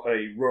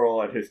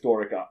rural and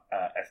historic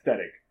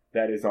aesthetic.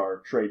 That is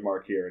our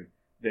trademark here, and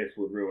this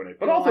would ruin it.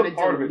 But they also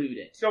part of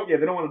it. So yeah,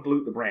 they don't want to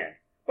dilute the brand.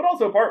 But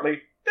also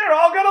partly, they're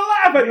all gonna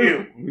laugh at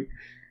you.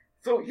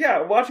 So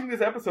yeah, watching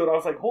this episode, I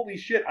was like, holy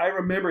shit! I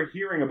remember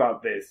hearing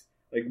about this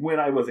like when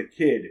I was a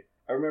kid.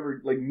 I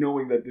remember like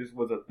knowing that this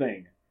was a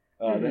thing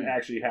that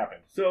actually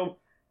happened. So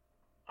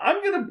I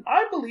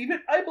believe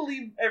it. I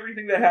believe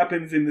everything that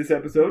happens in this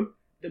episode.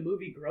 The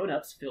movie Grown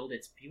Ups filled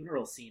its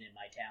funeral scene in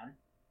my town.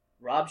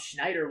 Rob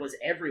Schneider was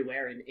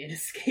everywhere and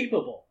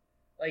inescapable.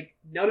 Like,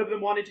 none of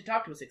them wanted to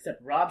talk to us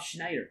except Rob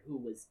Schneider, who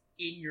was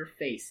in your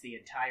face the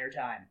entire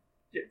time.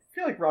 Yeah, I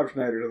feel like Rob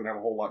Schneider doesn't have a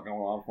whole lot going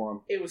on for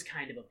him. It was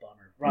kind of a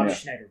bummer. Rob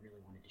Schneider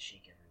really wanted to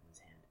shake everyone's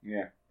hand.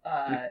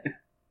 Yeah.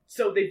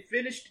 So they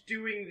finished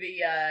doing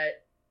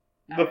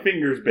the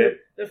fingers bit.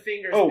 The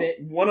fingers bit.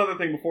 Oh, one other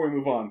thing before we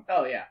move on.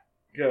 Oh, yeah.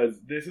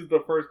 Because this is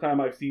the first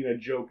time I've seen a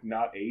joke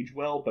not age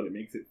well, but it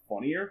makes it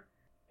funnier.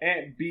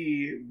 Aunt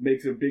B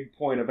makes a big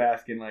point of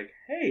asking, like,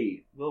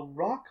 hey, will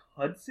Rock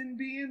Hudson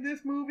be in this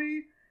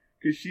movie?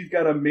 Because she's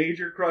got a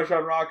major crush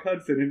on Rock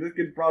Hudson, and this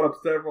gets brought up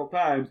several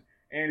times.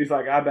 And he's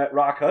like, I bet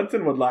Rock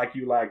Hudson would like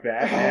you like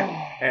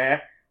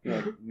that.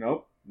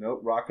 Nope,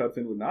 Rock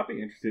Hudson would not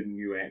be interested in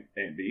you,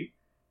 Aunt B.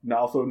 And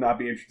also not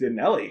be interested in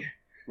Ellie.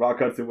 Rock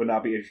Hudson would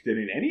not be interested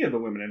in any of the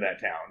women in that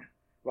town.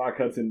 Rock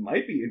Hudson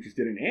might be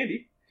interested in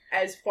Andy.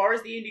 As far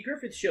as the Andy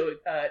Griffith Show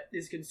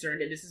is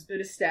concerned, and this has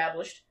been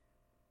established,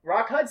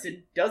 Rock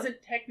Hudson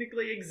doesn't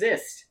technically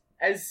exist.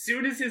 As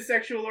soon as his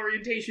sexual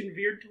orientation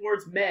veered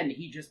towards men,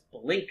 he just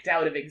blinked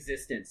out of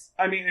existence.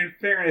 I mean, in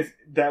fairness,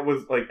 that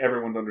was like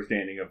everyone's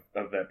understanding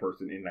of that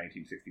person in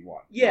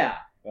 1961. Yeah.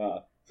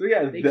 So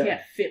yeah, they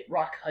can't fit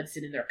Rock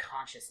Hudson in their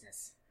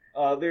consciousness.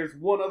 There's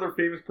one other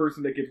famous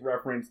person that gets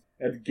referenced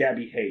as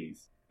Gabby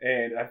Hayes.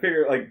 And I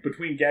figure, like,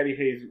 between Gabby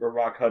Hayes or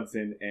Rock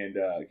Hudson and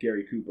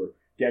Gary Cooper,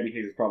 Gabby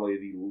Hayes is probably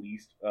the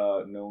least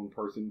known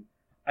person.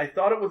 I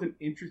thought it was an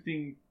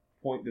interesting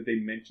point that they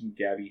mentioned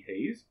Gabby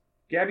Hayes.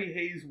 Gabby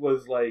Hayes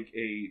was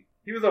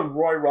he was a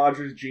Roy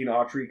Rogers, Gene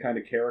Autry kind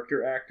of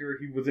character actor.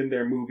 He was in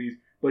their movies,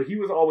 but he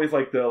was always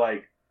like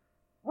the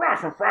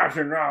Russian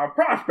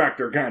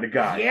prospector kind of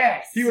guy.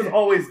 Yes! He was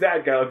always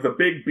that guy, like the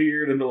big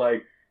beard and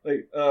the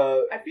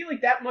I feel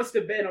like that must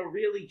have been a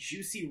really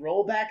juicy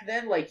role back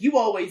then. Like, you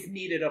always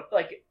needed a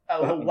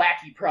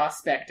wacky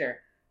prospector.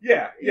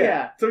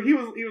 Yeah. So he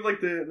was like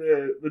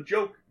the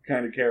joke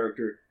kind of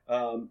character.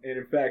 And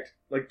in fact,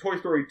 like Toy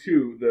Story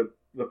 2,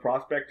 the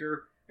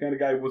prospector kind of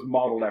guy was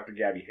modeled after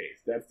Gabby Hayes.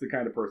 That's the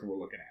kind of person we're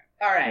looking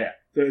at. All right.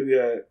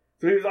 Yeah.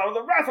 So he was always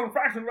like,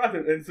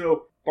 wrestling. And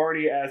so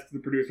Barney asks the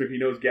producer if he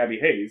knows Gabby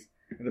Hayes.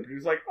 And the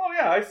producer's like, oh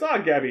yeah, I saw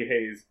Gabby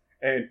Hayes.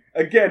 And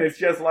again, it's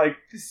just like...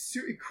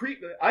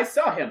 I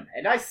saw him,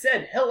 and I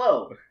said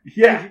hello.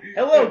 Yeah.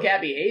 Hello,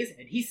 Gabby Hayes,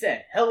 and he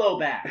said hello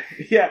back.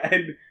 Yeah,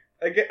 and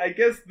I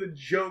guess the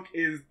joke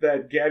is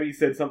that Gabby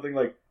said something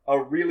like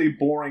a really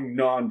boring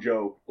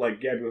non-joke. Like,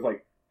 Gabby was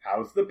like,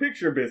 how's the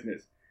picture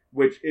business?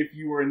 Which, if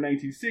you were in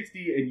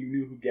 1960 and you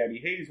knew who Gabby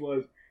Hayes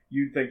was,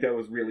 you'd think that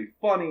was really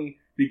funny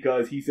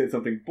because he said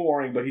something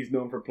boring, but he's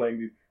known for playing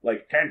these,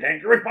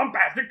 cantankerous,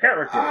 bombastic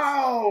characters.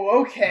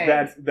 Oh, okay.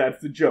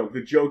 That's the joke.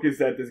 The joke is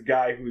that this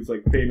guy who is,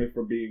 famous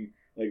for being,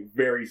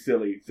 very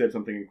silly said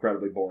something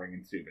incredibly boring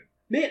and stupid.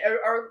 Man,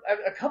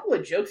 a couple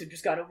of jokes have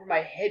just gone over my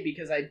head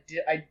because I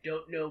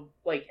don't know,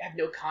 like, have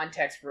no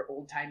context for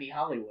old-timey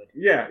Hollywood.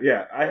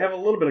 Yeah. I have a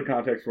little bit of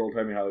context for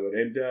old-timey Hollywood.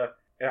 And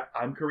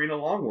I'm Karina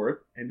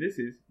Longworth, and this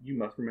is You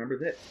Must Remember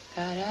This.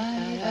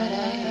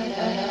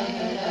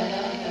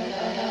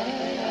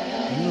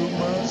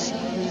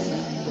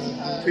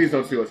 Please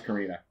don't sue us,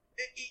 Karina.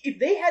 If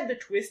they had the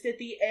twist at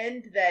the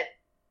end that,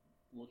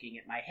 looking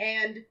at my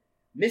hand,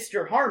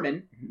 Mr.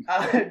 Harmon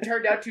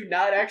turned out to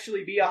not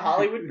actually be a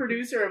Hollywood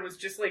producer and was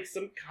just like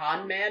some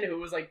con man who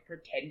was like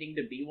pretending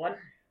to be one,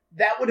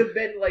 that would have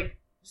been like,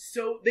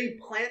 so they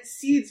plant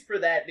seeds for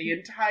that the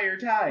entire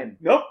time.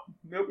 Nope.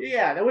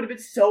 Yeah, that would have been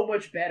so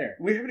much better.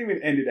 We haven't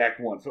even ended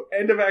Act 1. So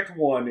end of Act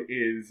 1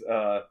 is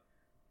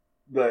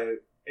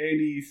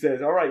Andy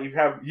says, all right,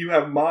 you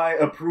have my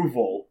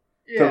approval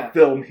to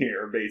film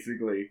here,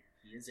 basically.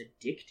 He is a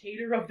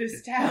dictator of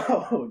this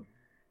town.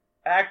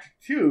 Act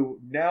 2,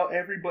 now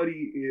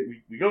everybody,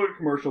 we go to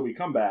commercial, we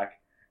come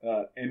back,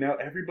 and now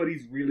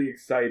everybody's really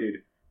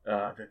excited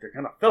that they're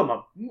going to film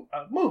a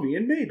movie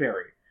in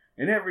Mayberry.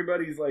 And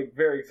everybody's, like,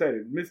 very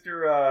excited.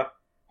 Mr.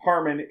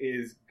 Harmon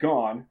is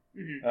gone.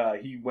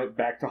 Mm-hmm. He went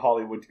back to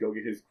Hollywood to go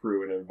get his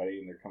crew and everybody,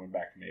 and they're coming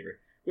back to Mayberry.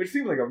 Which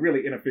seems like a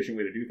really inefficient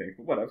way to do things,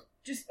 but whatever.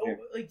 Just,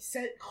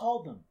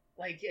 call them,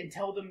 like, and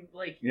tell them,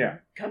 like,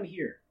 come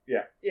here.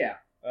 Yeah.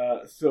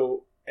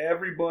 So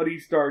everybody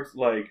starts,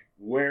 like,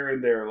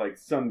 wearing their, like,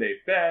 Sunday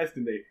best,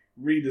 and they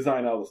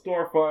redesign all the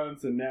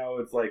storefronts, and now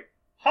it's, like,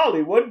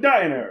 Hollywood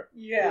Diner.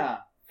 Yeah.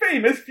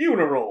 Famous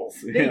funerals.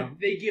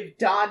 They give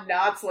Don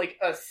Knotts, like,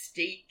 a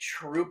state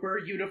trooper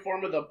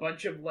uniform with a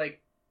bunch of,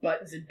 like,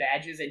 buttons and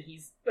badges, and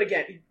he's,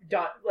 again,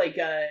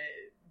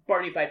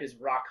 Barney Fife is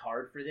rock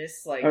hard for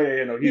this. Like,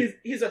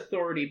 his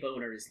authority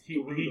boner is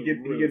he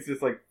gets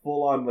this, like,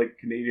 full-on, like,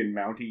 Canadian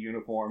Mountie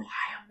uniform.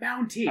 Why a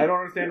Mountie? I don't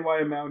understand why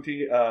a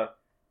Mountie.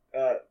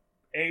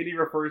 Andy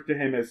refers to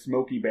him as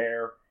Smokey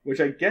Bear, which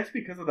I guess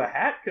because of the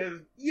hat, because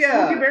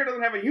Smokey Bear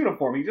doesn't have a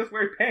uniform, he just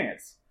wears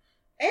pants.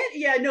 And,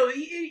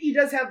 he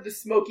does have the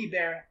Smokey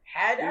Bear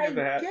hat, I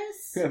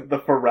guess?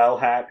 The Pharrell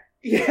hat.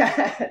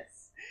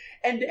 Yes.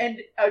 And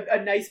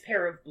a nice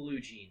pair of blue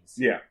jeans.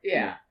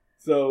 Yeah.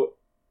 So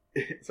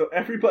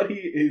everybody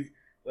is,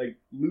 like,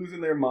 losing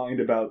their mind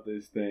about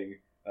this thing.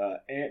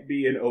 Aunt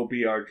B and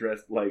Opie are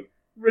dressed like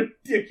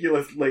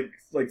ridiculous, like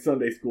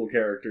Sunday school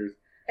characters.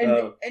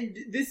 And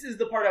this is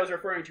the part I was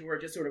referring to where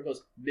it just sort of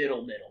goes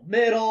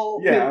middle.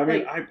 Yeah, I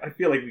mean, I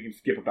feel like we can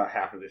skip about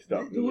half of this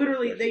stuff.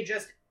 Literally,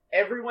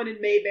 everyone in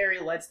Mayberry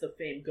lets the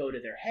fame go to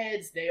their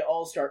heads. They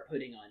all start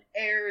putting on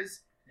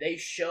airs. They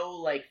show,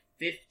 like,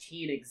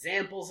 15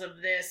 examples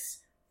of this.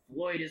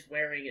 Floyd is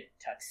wearing a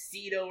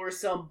tuxedo or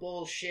some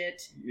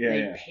bullshit.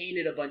 They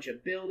painted a bunch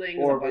of buildings.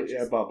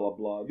 Blah, blah,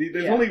 blah.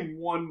 There's only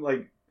one,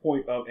 like,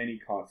 point of any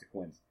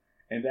consequence.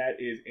 And that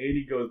is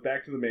Andy goes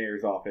back to the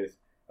mayor's office.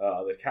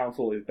 The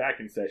council is back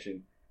in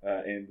session.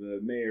 And the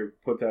mayor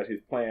puts out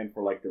his plan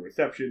for, like, the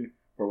reception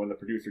for when the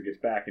producer gets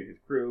back and his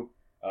crew.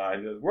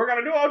 And says, we're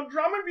gonna do a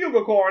drum and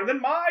bugle corps, and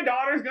then my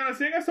daughter's gonna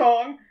sing a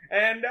song,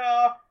 and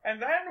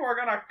then we're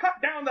gonna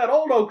cut down that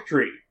old oak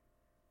tree.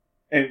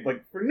 And,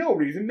 like, for no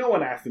reason, no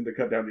one asked him to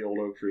cut down the old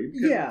oak tree,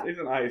 because it's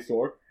an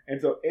eyesore.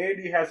 And so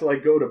Andy has to,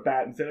 like, go to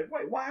bat and say, like,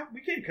 wait, why? We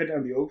can't cut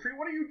down the oak tree,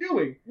 what are you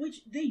doing?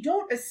 Which, they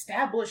don't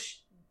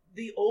establish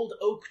the old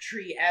oak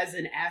tree as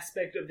an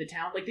aspect of the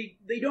town. Like,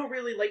 they don't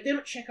really, like, they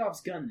don't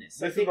Chekhov's gun this.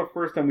 This is the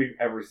first time we've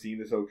ever seen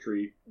this oak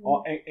tree.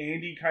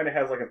 Andy kind of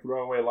has, like, a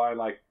throwaway line,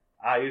 like,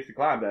 I used to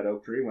climb that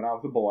oak tree when I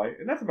was a boy,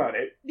 and that's about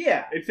it.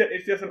 Yeah. It's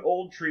just an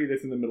old tree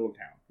that's in the middle of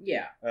town.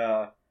 Yeah.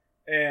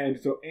 And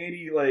so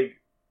Andy,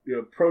 like,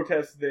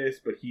 protests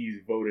this, but he's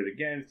voted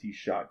against. He's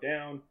shot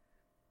down.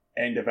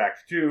 End of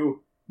Act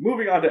 2.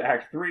 Moving on to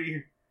Act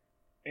 3.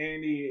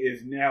 Andy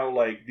is now,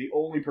 like, the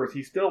only person.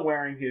 He's still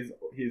wearing his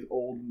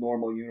old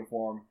normal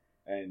uniform,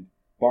 and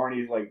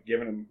Barney's, like,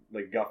 giving him,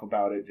 like, guff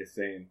about it, just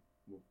saying,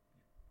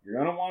 you're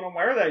going to want to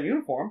wear that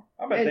uniform.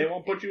 I bet they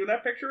won't put you in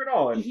that picture at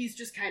all. And he's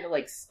just kind of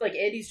like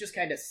Andy's just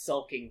kind of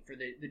sulking for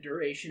the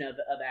duration of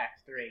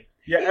Act 3.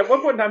 Yeah, at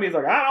one point in time he's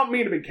like, I don't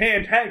mean to be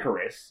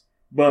cantankerous,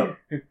 but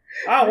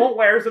I won't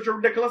wear such a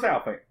ridiculous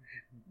outfit.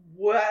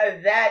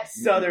 Well, that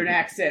southern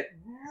accent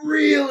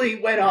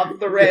really went off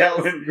the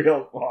rails. That went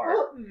real far.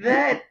 Well,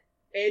 that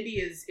Andy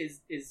is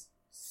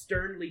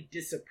sternly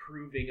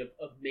disapproving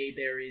of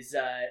Mayberry's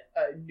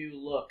new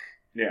look.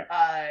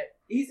 Yeah.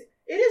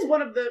 It is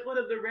one of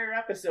the rare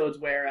episodes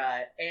where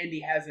Andy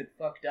hasn't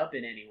fucked up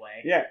in any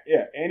way. Yeah.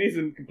 Andy's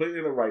completely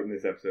in the right in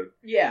this episode.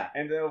 Yeah.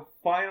 And then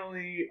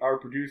finally, our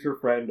producer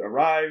friend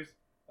arrives.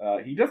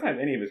 He doesn't have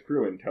any of his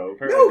crew in tow.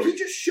 Apparently. No, he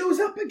just shows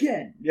up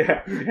again.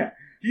 Yeah.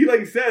 He,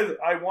 like, says,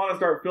 I want to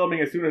start filming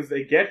as soon as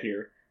they get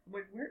here. I'm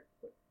like,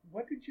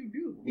 what did you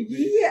do?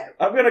 Yeah.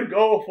 I'm going to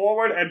go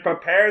forward and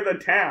prepare the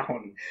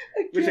town.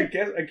 Which I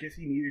guess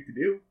he needed to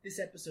do. This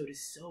episode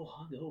is so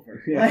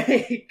hungover. Yeah.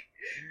 Like,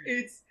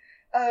 it's...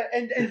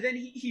 and then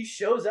he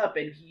shows up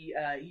and he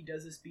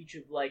does a speech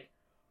of, like,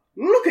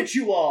 look at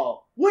you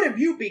all! What have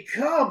you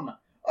become?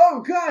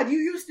 oh God, you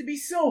used to be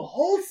so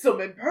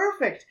wholesome and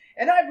perfect,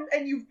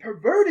 and you've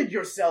perverted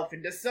yourself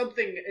into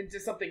something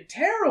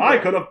terrible. I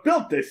could have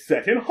built this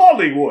set in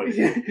Hollywood.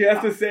 He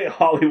has to say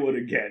Hollywood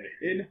again.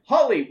 In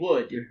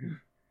Hollywood.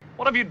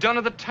 What have you done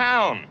to the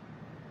town?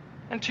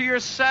 And to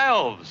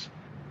yourselves?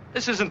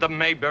 This isn't the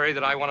Mayberry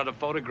that I wanted to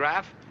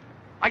photograph.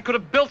 I could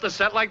have built a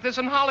set like this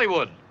in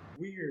Hollywood.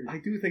 Weird. I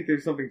do think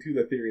there's something to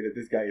the theory that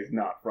this guy is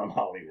not from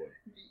Hollywood.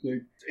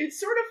 Like, it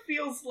sort of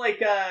feels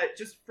like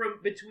just from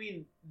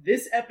between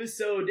this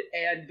episode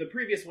and the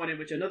previous one, in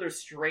which another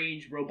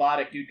strange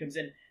robotic dude comes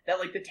in, that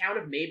like the town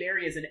of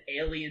Mayberry is an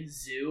alien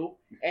zoo,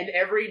 and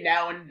every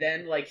now and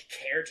then like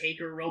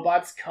caretaker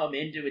robots come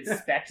in to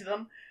inspect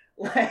them.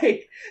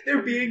 Like,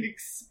 they're being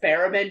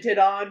experimented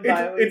on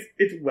by...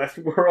 It's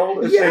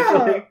Westworld,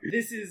 essentially. Yeah!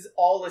 This is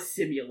all a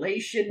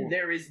simulation.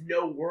 There is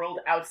no world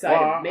outside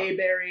of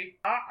Mayberry.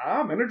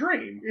 I'm in a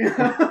dream.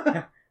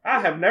 I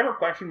have never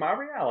questioned my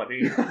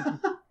reality.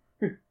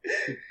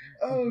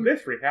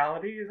 This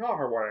reality is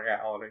our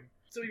reality.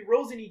 So he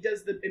rolls and he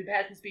does the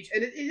impassioned speech,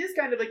 and it is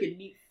kind of like a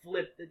neat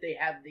flip that they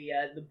have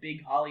the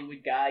big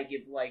Hollywood guy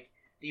give, like,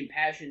 the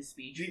impassioned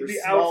speech for the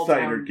small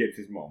outsider town... gets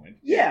his moment.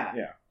 Yeah.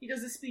 Yeah. He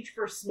does a speech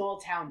for small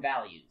town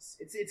values.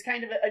 It's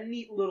kind of a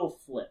neat little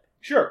flip.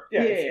 Sure.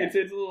 Yeah. Yeah. It's a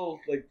little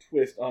like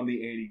twist on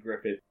the Andy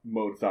Griffith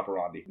modus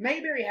operandi.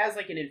 Mayberry has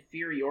like an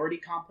inferiority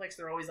complex.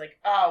 They're always like,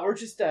 we're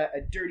just a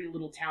dirty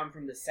little town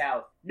from the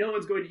south. No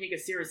one's going to take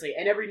us seriously.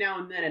 And every now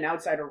and then an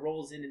outsider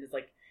rolls in and is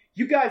like,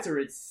 you guys are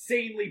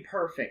insanely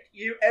perfect.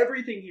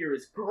 Everything here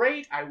is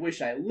great. I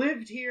wish I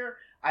lived here.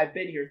 I've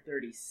been here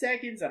 30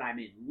 seconds and I'm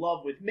in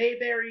love with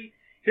Mayberry.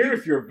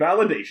 Here's your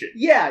validation.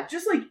 Yeah,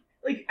 just like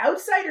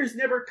outsiders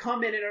never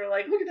come in and are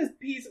like, look at this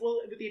piece. Well,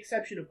 with the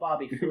exception of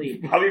Bobby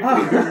Fleet. Bobby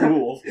Fleet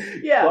rules.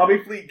 Yeah. Bobby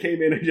Fleet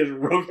came in and just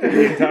roasted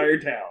the entire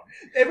town.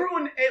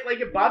 Everyone,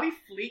 like, if Bobby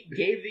Fleet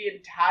gave the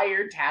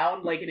entire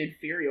town, like, an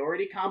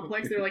inferiority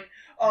complex, they're like,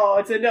 oh,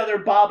 it's another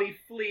Bobby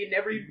Fleet. And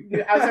every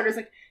outsider's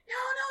like, no,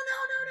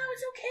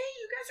 it's okay.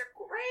 You guys are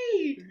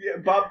great. Yeah,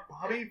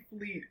 Bobby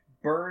Fleet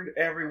burned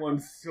everyone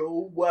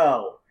so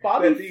well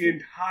Bobby that the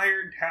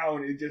entire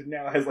town is just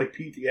now has like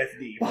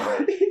PTSD.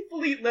 Bobby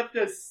Fleet left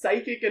a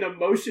psychic and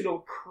emotional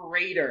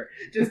crater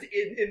just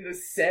in the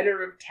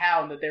center of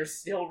town that they're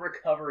still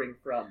recovering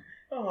from.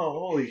 Oh,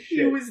 holy shit.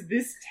 He was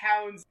this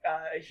town's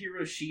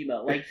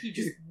Hiroshima. Like, he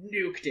just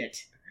nuked it.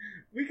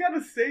 We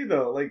gotta say,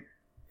 though, like,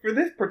 for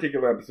this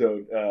particular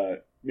episode,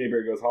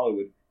 Mayberry Goes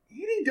Hollywood,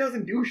 Edie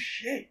doesn't do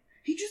shit.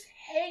 He just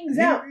hangs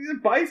out. He's a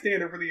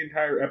bystander for the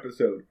entire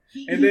episode.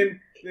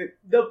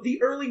 The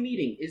early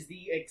meeting is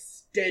the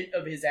extent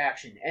of his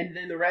action, and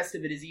then the rest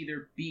of it is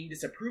either being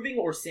disapproving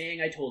or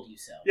saying "I told you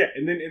so." Yeah,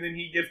 and then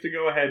he gets to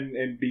go ahead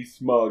and be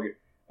smug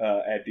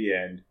at the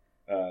end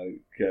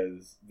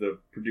because the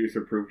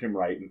producer proved him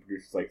right, and the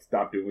producer's like,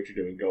 "Stop doing what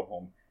you're doing. Go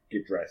home,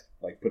 get dressed,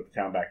 like put the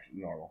town back to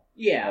normal."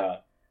 Yeah,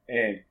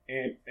 and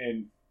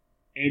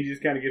Andy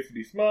just kind of gets to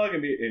be smug,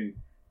 and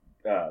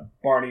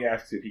Barney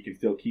asks if he can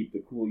still keep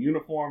the cool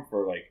uniform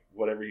for like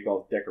whatever he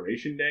calls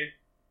Decoration Day.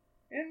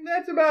 And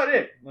that's about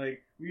it.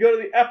 Like, we go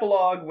to the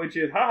epilogue, which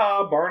is,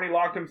 haha, Barney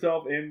locked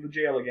himself in the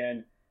jail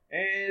again.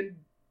 And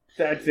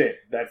that's it.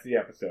 That's the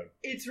episode.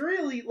 It's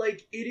really,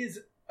 like, it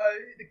is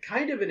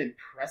kind of an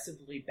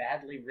impressively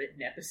badly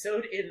written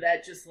episode in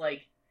that just,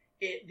 like,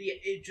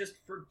 it just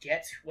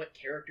forgets what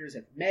characters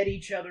have met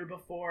each other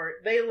before.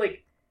 They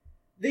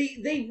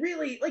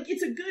really, like,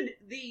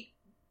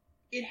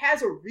 it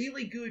has a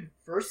really good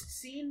first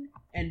scene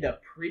and a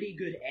pretty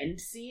good end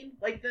scene.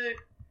 Like, the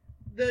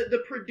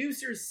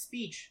producer's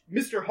speech,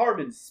 Mr.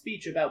 Harmon's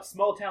speech about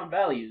small town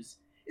values,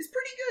 is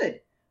pretty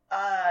good.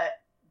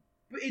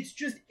 But it's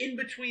just in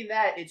between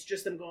that, it's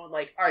just them going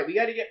like, all right, we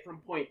got to get from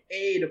point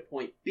A to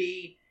point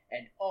B,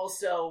 and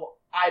also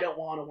I don't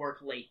want to work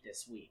late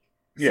this week.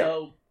 Yeah.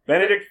 So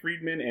Benedict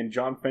Friedman and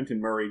John Fenton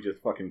Murray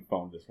just fucking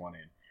phoned this one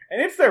in,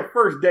 and it's their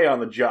first day on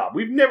the job.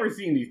 We've never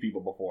seen these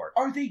people before.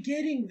 Are they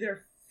getting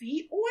their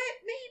feet wet?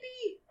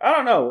 Maybe. I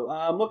don't know.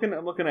 I'm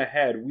looking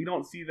ahead. We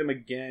don't see them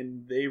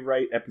again. They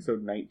write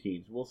episode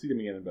 19, so we'll see them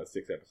again in about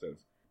 6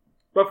 episodes.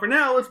 But for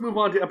now, let's move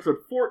on to episode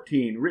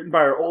 14, written by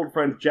our old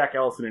friends Jack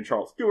Ellison and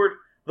Charles Stewart,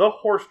 The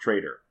Horse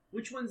Trader.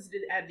 Which ones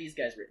have these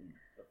guys written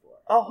before?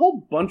 A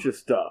whole bunch of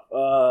stuff.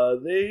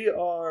 They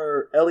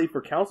are Ellie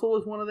for Council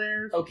is one of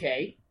theirs.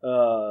 Okay.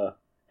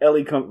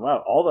 Ellie comes.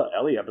 Wow, all the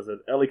Ellie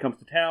episodes. Ellie Comes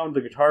to Town. The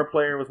Guitar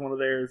Player was one of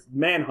theirs.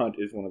 Manhunt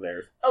is one of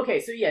theirs.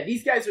 Okay, so yeah,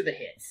 these guys are the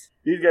hits.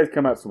 These guys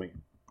come out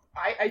swinging.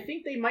 I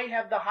think they might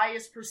have the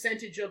highest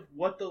percentage of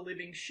What the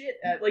Living Shit.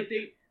 Like,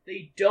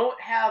 they don't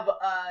have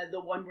the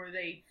one where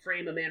they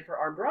frame a man for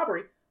armed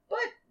robbery, but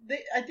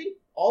I think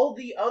all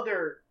the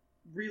other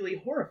really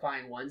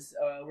horrifying ones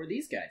were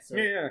these guys. So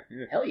Yeah.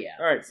 hell yeah.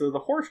 All right, so The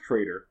Horse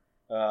Trader.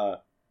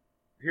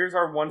 Here's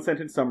our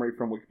one-sentence summary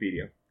from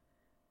Wikipedia.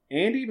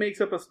 Andy makes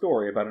up a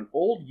story about an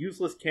old,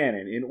 useless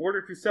cannon in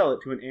order to sell it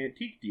to an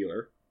antique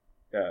dealer,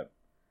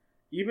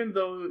 even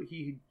though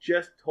he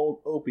just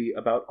told Opie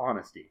about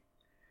honesty.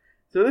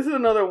 So this is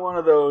another one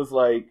of those,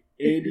 like,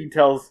 Andy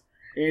tells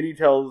Andy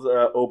tells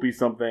Opie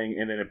something,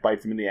 and then it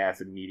bites him in the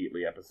ass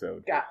immediately.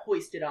 Episode. Got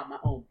hoisted on my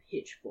own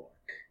pitchfork.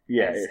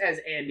 Yeah, as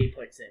Andy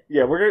puts it.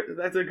 Yeah,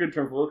 that's a good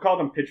term. We'll call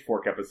them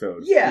pitchfork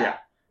episodes. Yeah.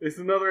 It's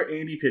another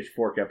Andy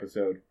pitchfork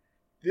episode.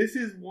 This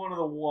is one of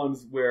the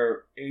ones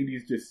where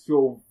Andy's just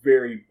so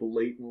very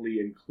blatantly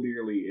and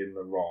clearly in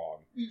the wrong.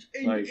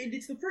 And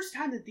it's the first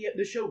time that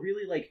the show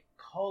really, like,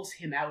 calls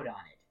him out on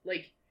it.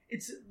 Like,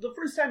 it's the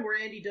first time where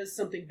Andy does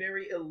something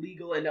very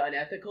illegal and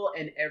unethical,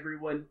 and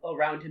everyone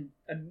around him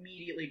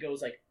immediately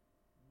goes, like,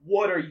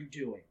 what are you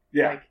doing?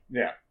 Yeah, like,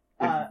 yeah.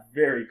 It's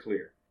very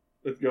clear.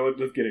 Let's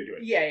get into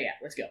it. Yeah,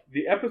 let's go.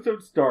 The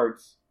episode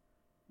starts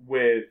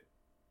with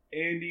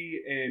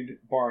Andy and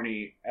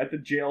Barney at the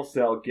jail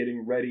cell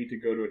getting ready to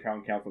go to a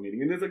town council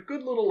meeting. And there's a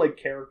good little, like,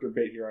 character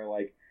bit here I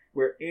like,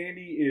 where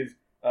Andy is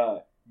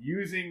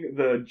using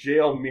the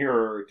jail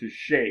mirror to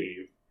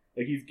shave.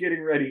 Like, he's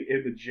getting ready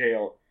in the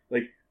jail,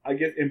 like, I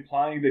guess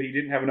implying that he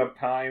didn't have enough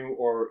time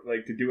or,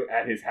 like, to do it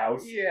at his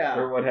house. Yeah.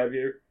 Or what have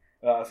you.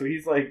 So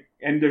he's like,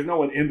 and there's no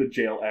one in the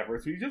jail ever,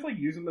 so he's just, like,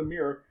 using the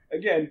mirror.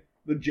 Again,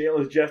 the jail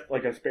is just,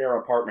 like, a spare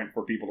apartment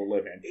for people to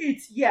live in.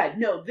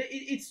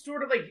 It's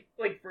sort of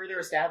like further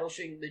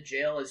establishing the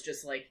jail as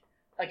just, like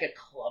a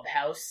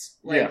clubhouse.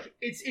 Like,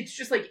 it's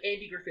just like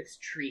Andy Griffith's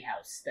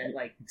treehouse that,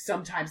 like,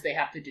 sometimes they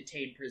have to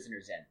detain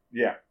prisoners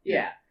in.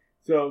 Yeah.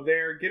 So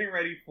they're getting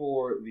ready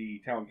for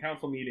the town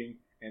council meeting,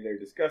 and they're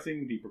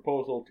discussing the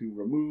proposal to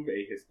remove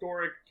a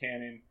historic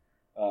cannon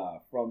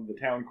from the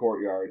town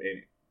courtyard,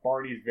 and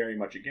Barney's very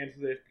much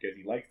against this because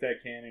he likes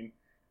that cannon,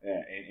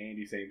 and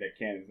Andy's saying that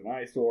cannon's an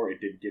eyesore. It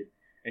didn't get...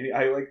 And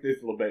I like this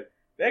a little bit.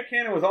 That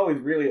cannon was always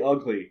really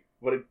ugly,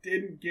 but it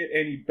didn't get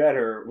any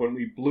better when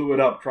we blew it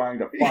up trying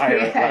to fire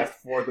it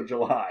last 4th of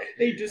July.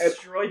 They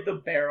destroyed the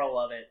barrel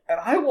of it. And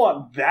I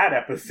want that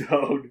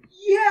episode.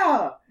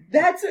 Yeah!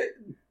 That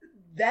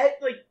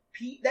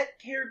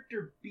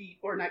character beat,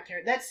 or not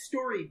character, that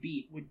story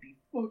beat would be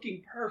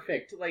fucking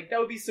perfect. Like, that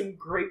would be some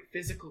great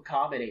physical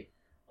comedy.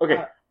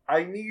 Okay,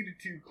 I need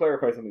to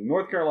clarify something.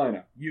 North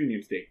Carolina,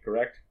 Union State,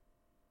 correct?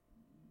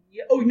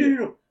 Yeah. Oh,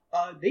 no.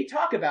 They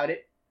talk about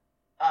it.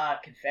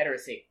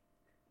 Confederacy.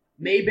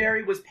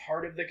 Mayberry was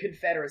part of the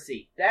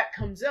Confederacy. That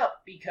comes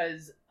up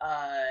because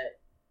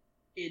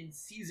in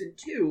Season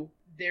 2,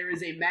 there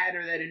is a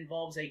matter that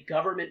involves a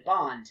government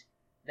bond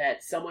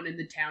that someone in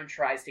the town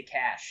tries to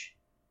cash.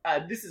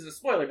 This is a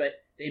spoiler, but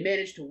they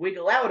managed to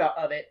wiggle out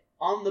of it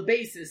on the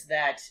basis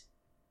that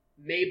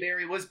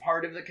Mayberry was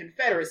part of the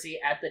Confederacy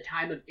at the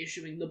time of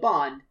issuing the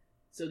bond,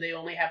 so they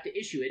only have to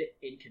issue it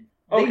in...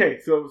 Okay,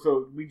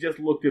 so we just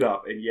looked it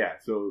up, and yeah,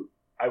 so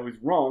I was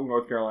wrong.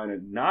 North Carolina,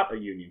 not a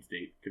Union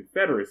State,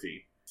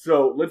 Confederacy.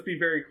 So let's be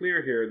very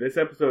clear here. This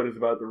episode is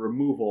about the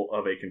removal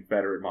of a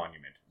Confederate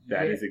monument.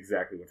 That is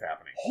exactly what's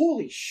happening.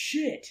 Holy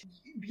shit!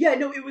 Yeah,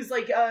 no, it was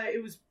like,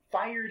 it was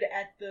fired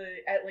at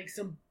like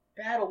some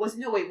battle. Was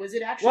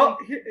it actually... Well,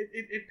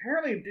 it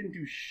apparently didn't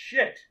do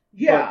shit.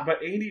 Yeah.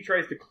 But Andy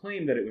tries to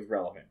claim that it was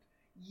relevant.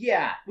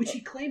 Yeah, which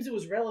he claims it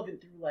was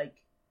relevant through, like,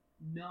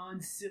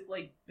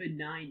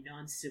 benign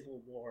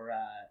non-Civil War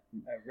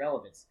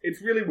relevance.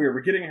 It's really weird.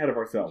 We're getting ahead of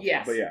ourselves.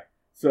 Yes. But yeah.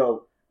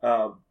 So,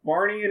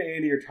 Barney and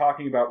Andy are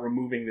talking about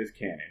removing this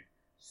cannon.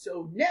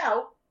 So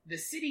now, the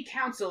city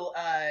council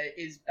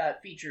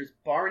features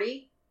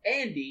Barney,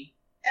 Andy,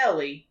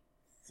 Ellie,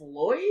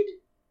 Floyd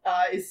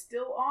is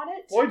still on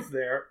it. Floyd's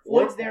there.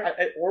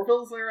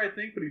 Orville's there, I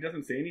think, but he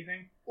doesn't say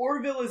anything.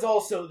 Orville is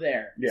also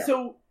there. Yeah.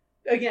 So,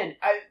 again,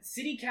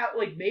 city council,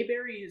 like,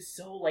 Mayberry is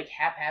so, like,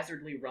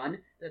 haphazardly run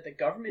that the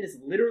government is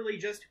literally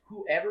just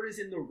whoever is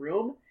in the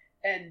room,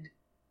 and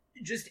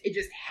it just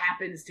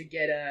happens to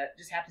get a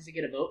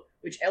vote,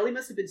 which Ellie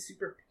must have been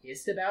super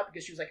pissed about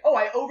because she was like, "Oh,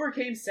 I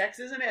overcame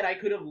sexism and I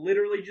could have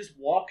literally just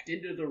walked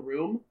into the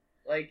room."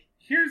 Like,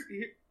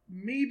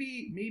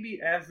 maybe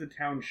as the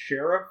town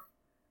sheriff,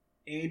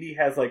 Andy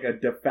has, like, a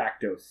de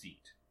facto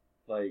seat.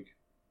 Like,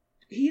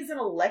 he's an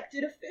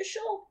elected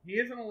official? He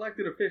is an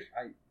elected official.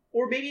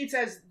 Or maybe it's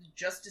as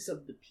Justice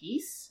of the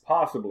Peace?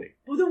 Possibly.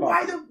 Well, then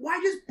why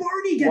does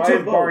Barney get to vote? Why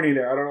is Barney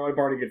there? I don't know why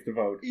Barney gets to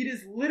vote. It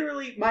is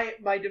literally,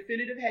 my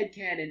definitive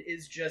headcanon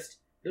is just,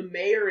 the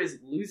mayor is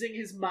losing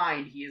his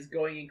mind, he is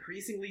going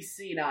increasingly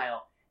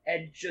senile,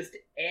 and just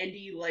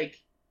Andy,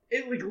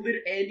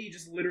 Andy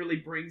just literally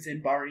brings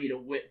in Barney to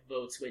whip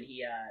votes when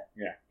he,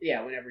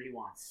 whenever he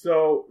wants.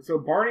 So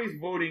Barney's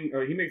voting,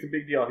 he makes a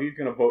big deal, he's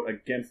going to vote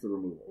against the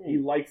removal. He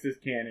likes this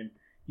cannon,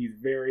 he's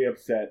very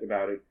upset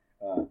about it.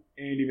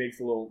 Andy makes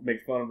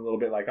fun of him a little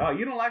bit, like, "Oh,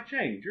 you don't like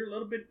change. You're a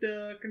little bit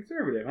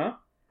conservative, huh?"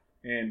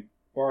 And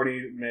Barney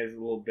is a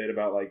little bit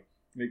about, like,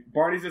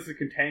 Barney's just a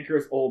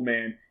cantankerous old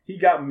man. He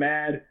got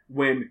mad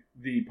when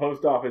the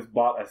post office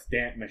bought a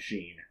stamp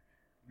machine.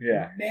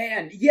 Yeah,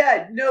 man.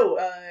 Yeah, no.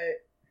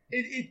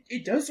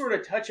 It does sort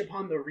of touch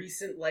upon the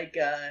recent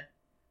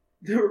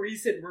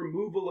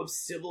removal of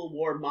Civil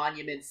War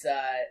monuments.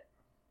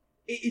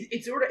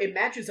 It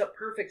matches up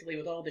perfectly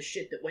with all the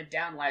shit that went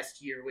down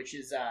last year, which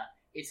is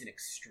it's an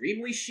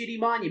extremely shitty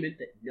monument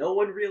that no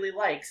one really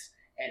likes,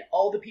 and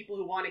all the people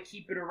who want to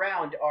keep it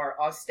around are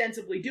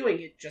ostensibly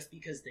doing it just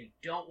because they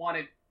don't want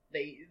to.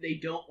 They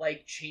don't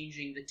like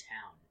changing the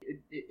town.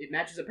 It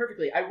matches up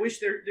perfectly. I wish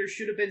there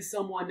should have been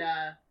someone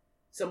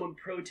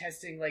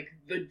protesting like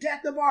the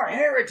death of our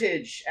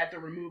heritage at the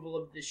removal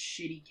of this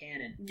shitty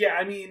cannon. Yeah,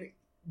 I mean,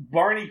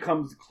 Barney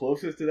comes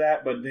closest to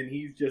that, but then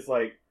he's just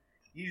like,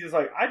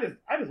 I just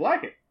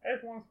like it. I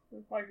just want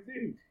to like to see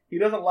it. He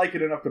doesn't like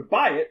it enough to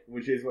buy it,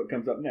 which is what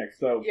comes up next.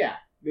 So yeah,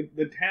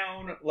 the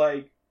town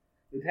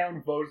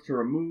votes to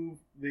remove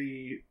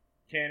the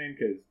cannon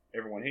because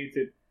everyone hates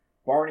it.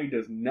 Barney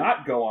does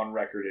not go on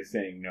record as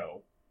saying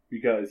no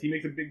because he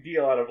makes a big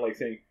deal out of like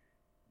saying,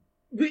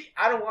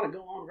 I don't want to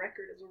go on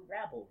record as a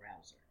rabble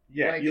rouser.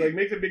 Yeah, he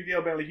makes a big deal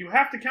about like you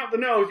have to count the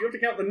no's,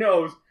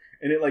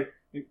 and and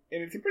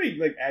it's a pretty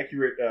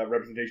accurate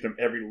representation of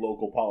every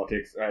local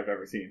politics I've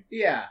ever seen.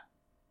 Yeah.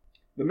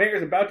 The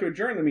mayor's about to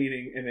adjourn the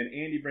meeting, and then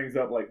Andy brings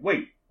up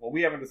wait, well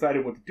we haven't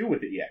decided what to do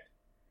with it yet.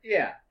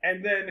 Yeah.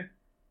 And then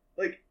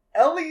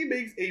Ellie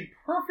makes a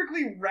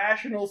perfectly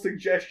rational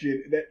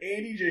suggestion that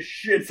Andy just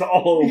shits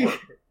all over.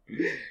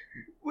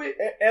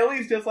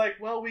 Ellie's just like,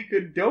 well, we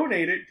could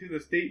donate it to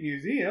the state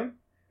museum.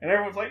 And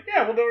everyone's like,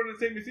 yeah, we'll donate it to the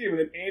state museum. And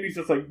then Andy's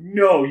just like,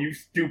 no, you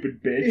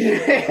stupid bitch.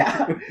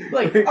 Yeah.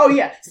 Oh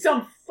yeah,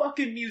 some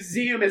fucking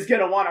museum is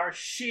gonna want our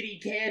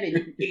shitty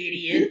cannon, you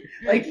idiot.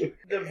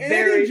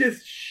 Andy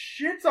just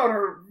shits on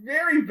her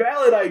very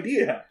valid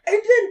idea.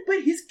 And then,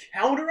 but his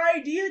counter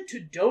idea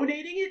to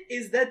donating it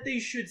is that they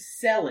should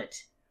sell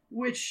it.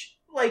 Which,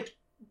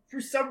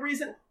 for some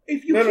reason,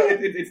 if you can't... No,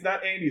 it's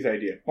not Andy's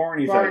idea.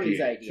 Barney's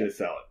idea to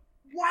sell it.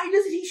 Why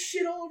doesn't he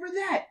shit all over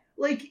that?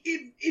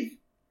 If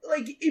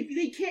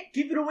they can't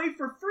give it away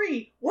for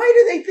free, why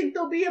do they think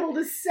they'll be able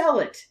to sell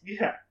it?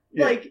 Yeah.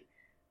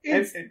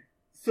 It's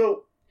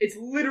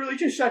literally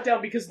just shut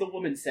down because the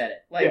woman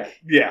said it.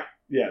 Yeah.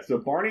 So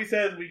Barney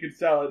says we could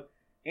sell it.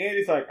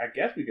 Andy's like, I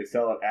guess we could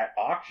sell it at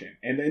auction.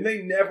 And then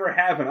they never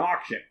have an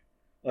auction.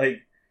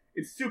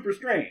 It's super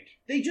strange.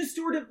 They just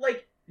sort of,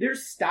 their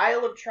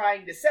style of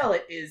trying to sell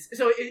it is...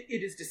 So it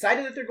is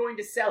decided that they're going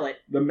to sell it.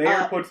 The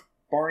mayor puts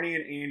Barney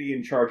and Andy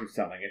in charge of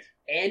selling it.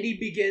 Andy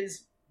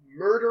begins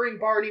murdering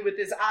Barney with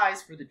his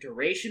eyes for the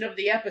duration of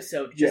the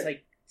episode. Just,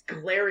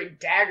 glaring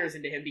daggers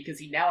into him because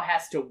he now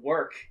has to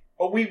work.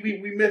 Oh,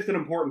 we missed an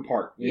important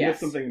part. We missed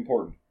something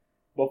important.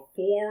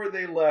 Before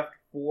they left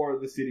for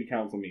the city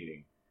council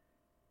meeting,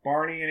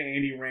 Barney and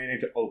Andy ran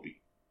into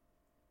Opie.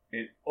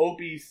 And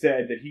Opie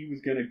said that he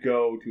was going to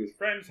go to his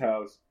friend's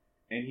house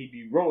and he'd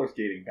be roller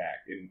skating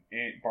back. And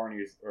Andy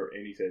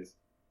says,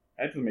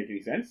 that doesn't make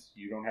any sense.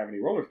 You don't have any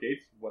roller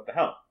skates. What the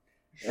hell?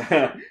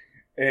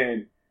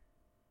 And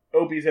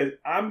Opie says,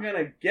 I'm going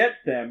to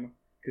get them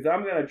because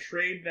I'm going to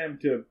trade them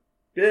to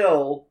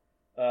Bill.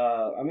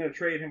 I'm going to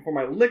trade him for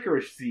my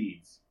licorice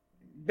seeds.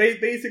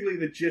 Basically,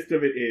 the gist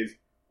of it is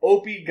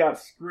Opie got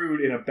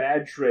screwed in a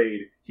bad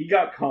trade. He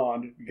got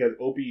conned because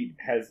Opie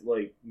has,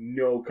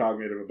 no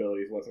cognitive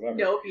abilities whatsoever.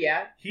 Nope,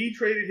 yeah. He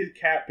traded his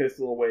cat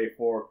pistol away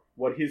for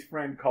what his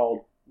friend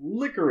called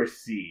licorice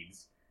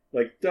seeds.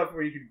 Stuff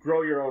where you could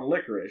grow your own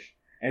licorice.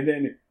 And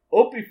then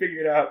Opie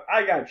figured out,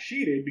 I got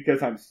cheated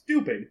because I'm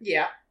stupid.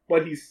 Yeah.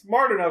 But he's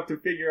smart enough to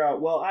figure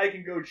out, well, I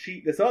can go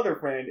cheat this other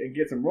friend and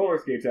get some roller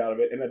skates out of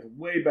it, and that's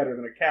way better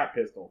than a cat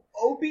pistol.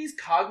 Opie's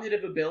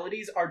cognitive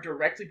abilities are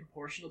directly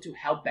proportional to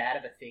how bad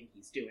of a thing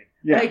he's doing.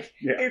 Yeah,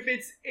 if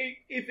it's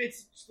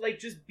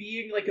just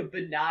being a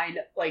benign,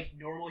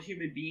 normal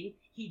human being,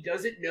 he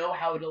doesn't know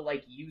how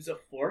to use a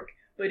fork.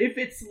 But if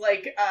it's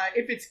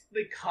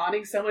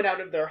conning someone out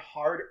of their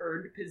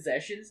hard-earned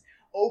possessions,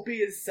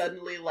 Opie is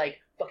suddenly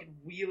fucking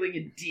wheeling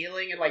and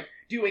dealing and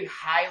doing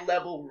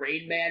high-level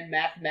Rain Man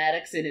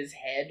mathematics in his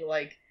head.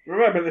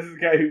 Remember, this is a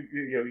guy who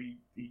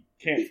he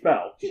can't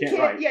spell. He can't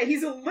write. Yeah,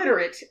 he's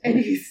illiterate, and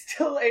he's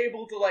still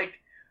able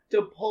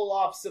to pull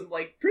off some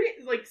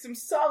some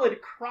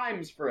solid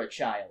crimes for a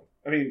child.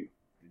 I mean,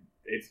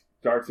 it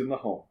starts in the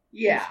home.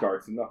 Yeah, it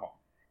starts in the home.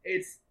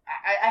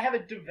 I have a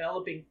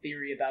developing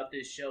theory about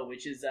this show,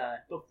 which is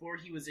before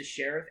he was a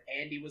sheriff,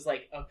 Andy was a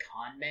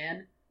con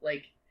man.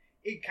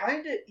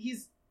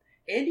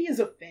 Andy is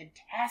a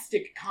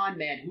fantastic con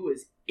man who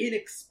is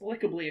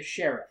inexplicably a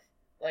sheriff.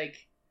 My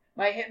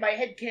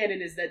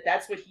headcanon is that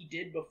that's what he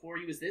did before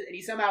he was this, and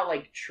he somehow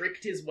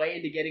tricked his way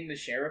into getting the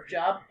sheriff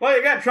job. Well,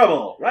 you got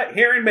trouble right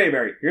here in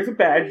Mayberry. Here's a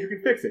badge, you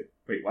can fix it.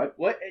 Wait, what?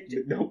 What?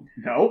 No.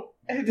 No,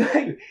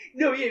 yeah,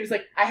 it was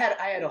I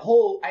had a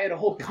whole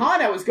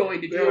con I was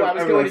going to do. I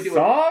was going to do a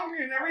song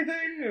and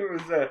everything. It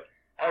was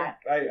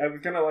I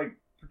was gonna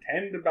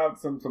pretend about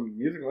some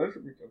musical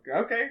instruments.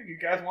 Okay, you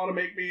guys want to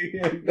make me?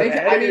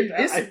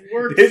 This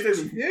works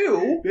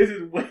too. This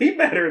is way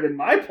better than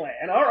my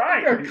plan. All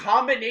right, a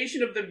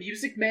combination of the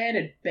Music Man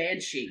and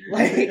Banshee,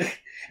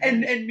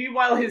 and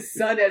meanwhile his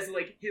son has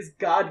his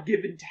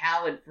God-given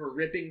talent for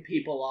ripping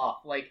people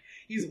off.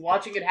 He's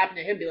watching it happen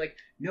to him, be like,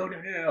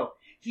 no.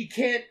 He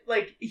can't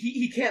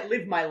he can't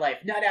live my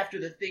life. Not after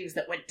the things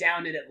that went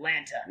down in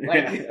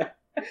Atlanta.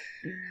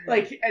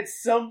 At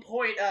some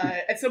point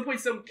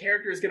some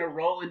character is gonna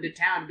roll into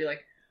town and be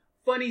like,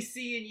 funny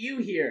seeing you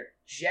here,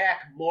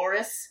 Jack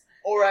Morris.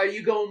 Or are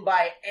you going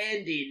by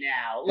Andy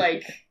now?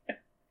 Like,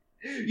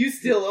 you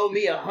still owe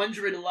me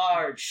 100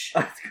 large.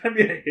 It's gonna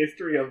be a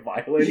history of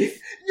violence.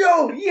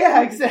 No,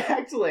 yeah,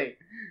 exactly.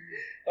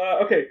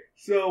 Okay,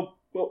 so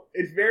well,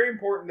 it's very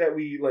important that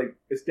we like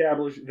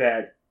establish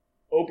that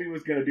Opie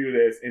was gonna do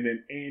this, and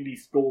then Andy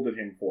scolded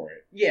him for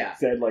it. Yeah.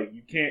 Said like,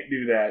 you can't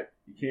do that.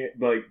 You can't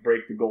like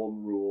break the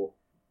golden rule.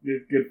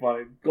 It's good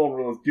fun. Golden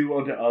rule is do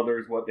unto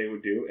others what they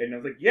would do. And I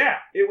was like, yeah,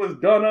 it was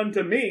done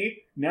unto me.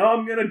 Now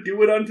I'm gonna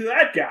do it unto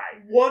that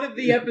guy. One of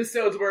the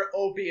episodes where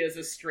Opie is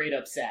a straight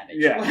up savage.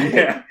 Yeah, Like,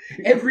 yeah.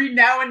 Every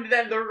now and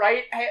then the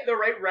right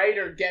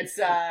writer gets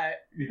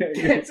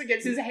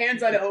his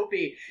hands on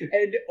Opie,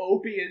 and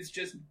Opie is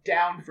just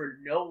down for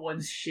no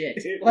one's shit.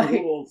 It Like,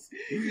 rules.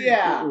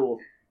 yeah. It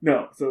rules.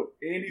 No, so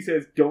Andy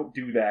says, don't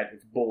do that.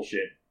 It's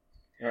bullshit.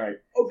 All right.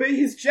 Oh, but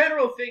his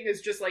general thing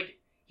is just like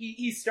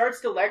he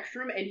starts to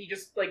lecture him, and he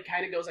just like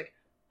kind of goes like,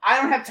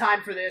 "I don't have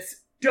time for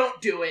this.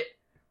 Don't do it.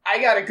 I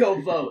gotta go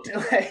vote."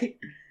 Like,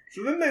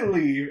 So then they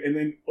leave, and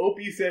then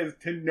Opie says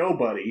to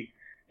nobody,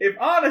 "If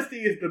honesty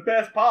is the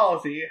best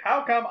policy,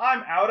 how come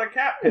I'm out a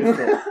cat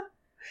pistol?"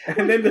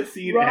 And then the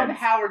scene Ron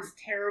ends. Howard's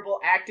terrible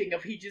acting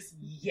of he just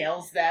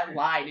yells that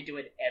line into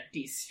an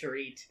empty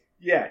street.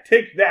 Yeah,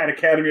 take that,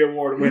 Academy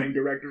Award-winning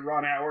director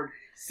Ron Howard.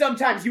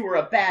 Sometimes you were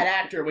a bad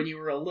actor when you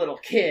were a little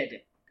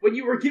kid. When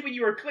you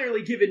were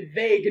clearly given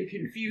vague and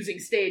confusing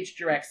stage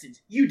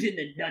directions, you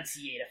didn't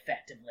enunciate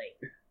effectively.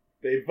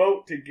 They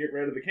vote to get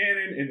rid of the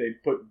cannon, and they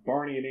put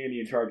Barney and Andy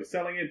in charge of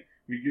selling it.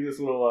 We do this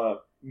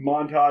little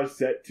montage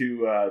set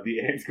to the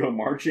ants go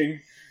marching.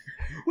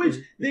 Which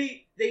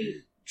they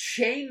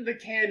chain the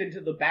cannon to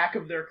the back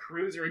of their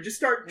cruiser and just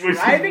start Which is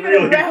driving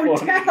really it around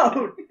funny.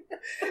 town.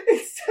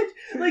 It's such,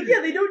 like,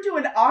 yeah, they don't do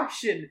an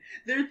auction.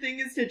 Their thing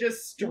is to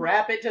just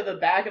strap it to the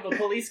back of a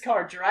police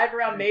car, drive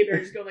around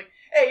Mayberry, just go like,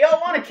 "Hey, y'all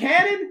want a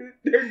cannon?"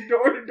 They're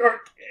door-to-door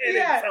cannon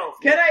Yeah,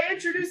 salesmen. can I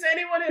introduce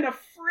anyone in a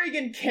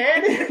friggin'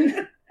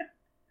 cannon?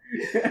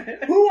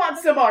 Who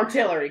wants some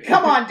artillery?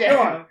 Come on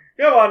down.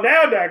 Come on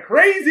down to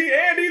Crazy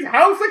Andy's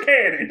House of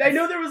Cannons. I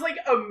know there was like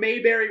a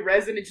Mayberry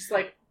resident just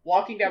like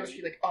walking down the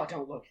street like, "Oh,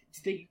 don't look.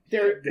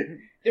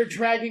 They're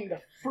dragging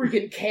the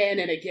friggin'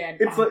 cannon again.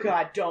 It's Oh like-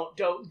 God, don't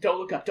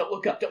look up, don't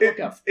look up, don't look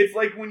up." It's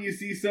like when you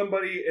see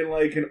somebody in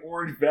like an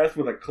orange vest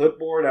with a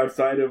clipboard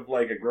outside of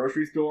like a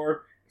grocery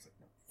store. It's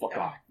like, fuck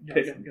Oh, off. no,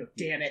 Piss no, me. no,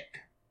 damn it.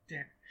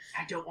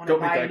 I don't want to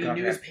Don't make buy eye any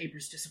contact.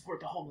 newspapers to support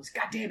the homeless.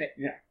 God damn it.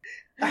 Yeah.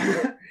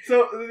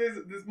 So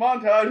there's this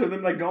montage of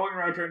them like going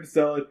around trying to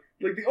sell it.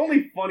 Like the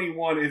only funny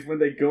one is when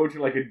they go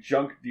to like a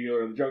junk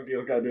dealer, and the junk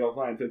dealer's got a big old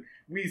sign and says,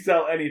 "We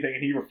sell anything,"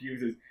 and he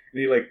refuses,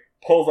 and he like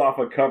pulls off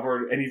a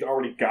cover, and he's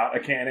already got a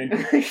cannon.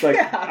 It's like,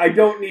 Yeah. I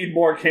don't need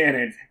more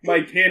cannons.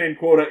 My cannon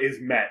quota is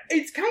met.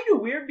 It's kind of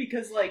weird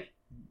because like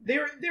they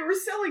were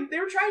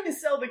trying to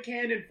sell the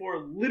cannon for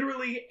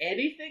literally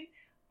anything.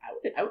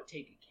 I would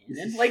take a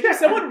cannon. Like if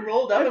someone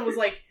rolled up and was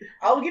like,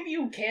 "I'll give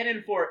you a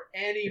cannon for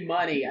any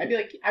money," I'd be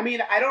like, I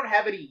mean, I don't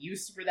have any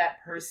use for that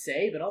per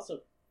se, but also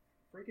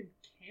freaking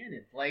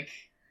cannon. Like,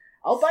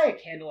 I'll buy a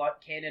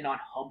cannon on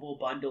Humble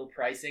Bundle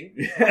pricing.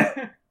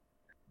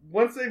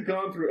 Once they've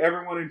gone through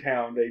everyone in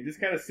town, they just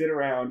kind of sit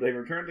around. They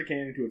return the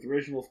cannon to its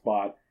original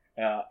spot,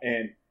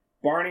 and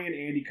Barney and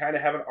Andy kind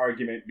of have an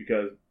argument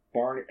because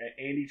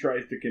Andy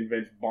tries to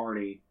convince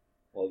Barney,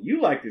 "Well,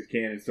 you like this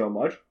cannon so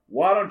much,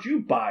 why don't you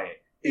buy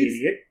it,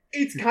 idiot?"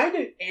 It's kind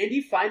of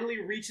Andy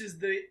finally reaches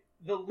the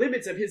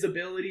limits of his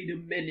ability to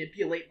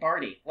manipulate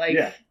Barney. Like,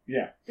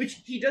 Yeah.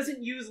 which he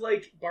doesn't use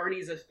like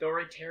Barney's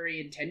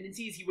authoritarian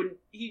tendencies.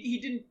 He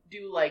didn't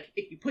do like,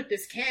 "If you put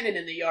this cannon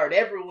in the yard,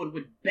 everyone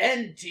would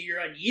bend to your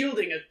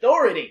unyielding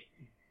authority.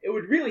 It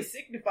would really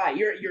signify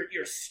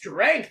your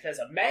strength as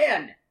a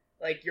man,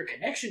 like your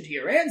connection to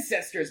your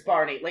ancestors,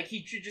 Barney." Like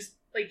he should just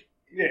like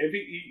Yeah, if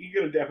he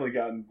could have definitely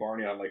gotten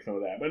Barney on like some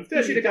of that, but he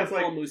instead should he's have just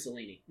got full like,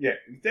 Mussolini. yeah,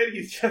 instead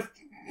he's just.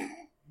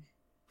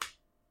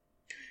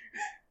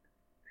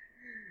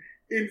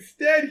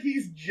 Instead,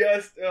 he's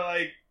just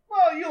like,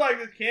 "Well, you like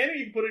this cannon,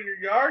 you can put it in your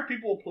yard,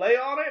 people will play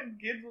on it, and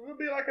kids will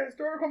be like a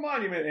historical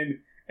monument."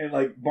 And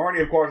like,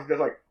 Barney, of course, is just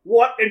like,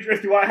 "What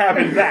interest do I have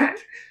in that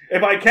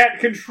if I can't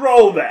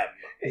control them?"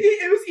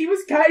 He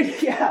was kind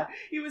of, yeah.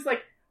 He was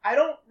like, "I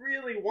don't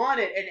really want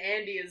it," and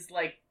Andy is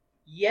like,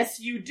 "Yes,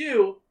 you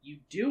do. You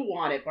do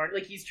want it, Barney."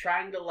 Like he's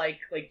trying to like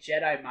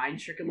Jedi mind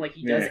trick him, like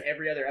he does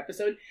every other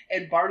episode.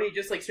 And Barney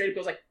just like straight up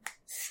goes like,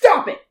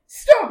 "Stop it!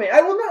 Stop it!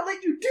 I will not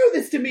let you do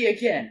this to me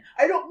again.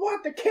 I don't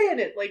want the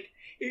cannon." Like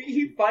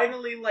he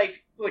finally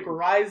like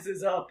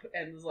rises up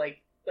and is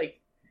like,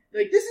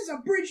 "This is a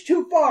bridge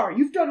too far.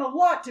 You've done a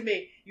lot to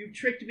me. You've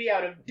tricked me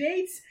out of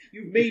dates.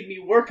 You've made me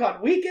work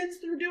on weekends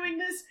through doing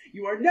this.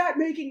 You are not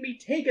making me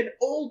take an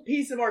old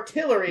piece of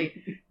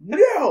artillery.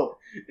 No!"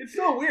 It's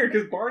so weird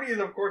because Barney is,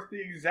 of course,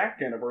 the exact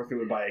kind of person who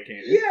would buy a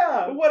cannon.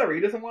 Yeah. But whatever, he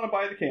doesn't want to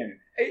buy the cannon.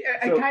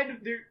 I kind of,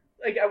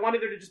 I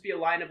wanted there to just be a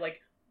line of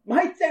like,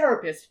 "My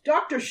therapist,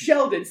 Dr.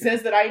 Sheldon,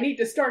 says that I need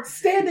to start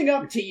standing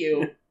up to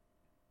you."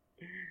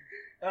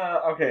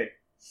 Okay,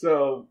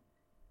 so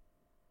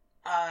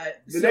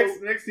The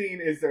next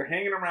scene is they're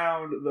hanging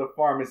around the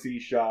pharmacy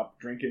shop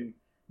drinking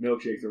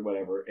milkshakes or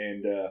whatever,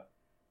 and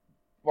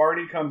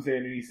Barney comes in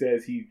and he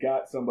says he's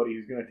got somebody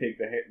who's going to take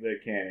the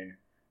cannon.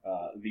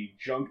 The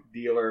junk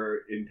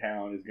dealer in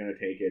town is going to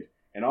take it,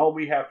 and all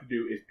we have to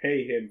do is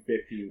pay him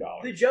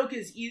 $15. The joke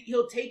is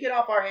he'll take it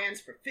off our hands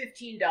for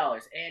 $15,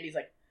 and he's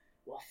like,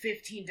 well,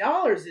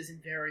 $15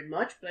 isn't very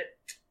much, but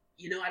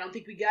I don't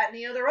think we got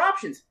any other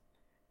options.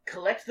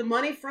 Collect the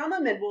money from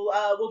him, and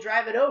we'll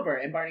drive it over.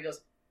 And Barney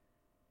goes,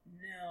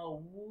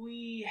 no,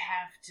 we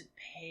have to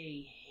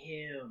pay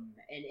him.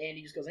 And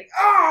Andy just goes like,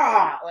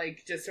 ah!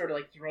 Like, just sort of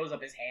like throws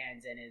up his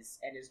hands and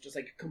is just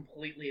like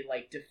completely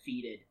like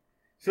defeated.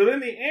 So then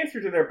the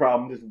answer to their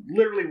problem just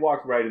literally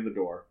walks right in the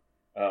door.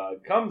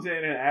 Comes in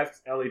and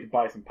asks Ellie to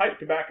buy some pipe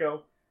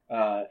tobacco,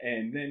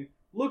 and then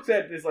looks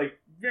at this like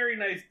very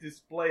nice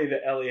display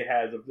that Ellie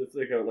has of this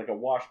like a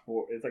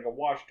washboard. It's like a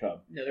wash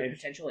tub. Another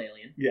potential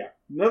alien. Yeah,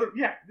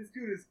 this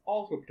dude is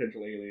also a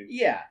potential alien.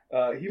 Yeah.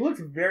 He looks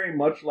very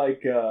much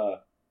like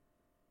the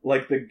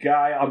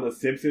guy on The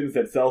Simpsons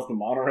that sells the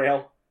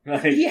monorail.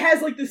 Like, he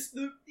has like this.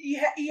 He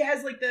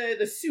has like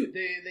the suit.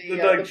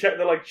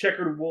 The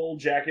checkered wool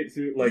jacket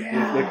suit, like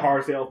the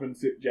car salesman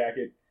suit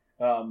jacket.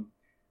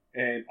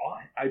 And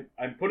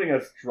I'm putting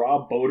a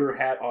straw boater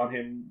hat on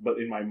him, but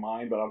in my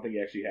mind, but I don't think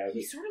he actually has it.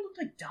 He sort of looked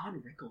like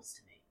Don Rickles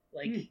to me.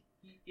 Like,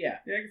 yeah,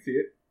 I can see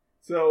it.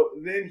 So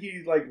then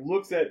he like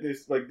looks at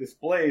this like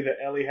display that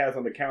Ellie has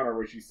on the counter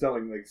where she's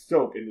selling like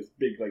soap in this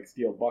big like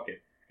steel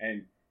bucket,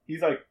 and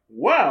he's like,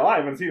 "Wow, I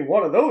haven't seen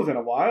one of those in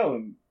a while."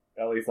 And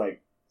Ellie's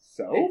like,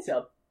 "So it's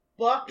a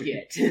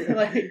bucket."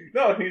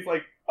 No, and he's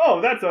like, "Oh,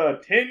 that's a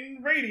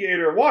tin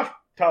radiator wash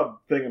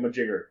tub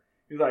thingamajigger."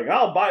 He's like,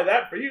 I'll buy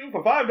that for you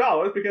for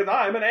 $5 because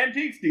I'm an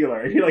antiques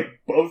dealer. And he,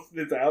 like, boasts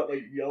this out,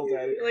 like, yells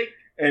at it. Like,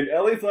 and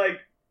Ellie's like,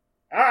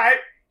 all right.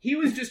 He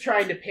was just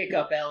trying to pick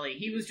up Ellie.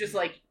 He was just,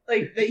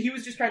 he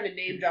was just trying to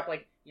name drop,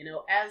 like,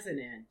 as an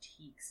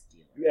antiques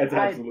dealer. That's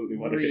absolutely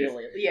what it is.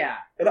 Yeah.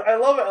 And I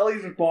love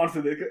Ellie's response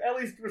to this, because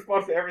Ellie's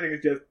response to everything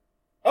is just,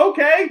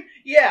 okay.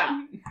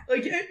 Yeah.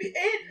 Like,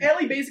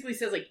 Ellie basically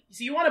says, like,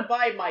 so you want to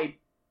buy my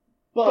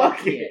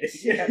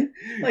bucket. Yeah.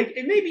 Like,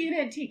 it may be an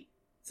antique.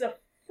 It's a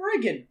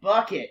friggin'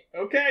 bucket.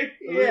 Okay.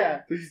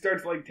 Yeah. So she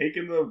starts like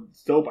taking the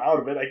soap out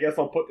of it. I guess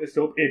I'll put this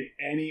soap in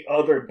any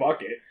other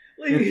bucket.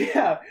 Like,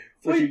 yeah.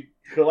 So she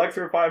collects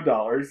her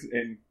 $5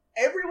 and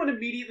everyone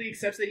immediately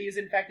accepts that he is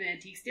in fact an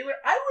antique dealer.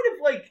 I would have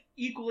like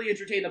equally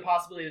entertained the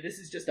possibility that this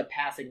is just a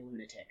passing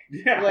lunatic.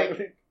 Yeah.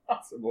 Like,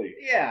 possibly.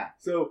 Yeah.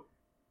 So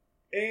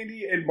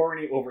Andy and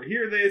Barney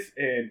overhear this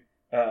and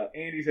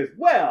Andy says,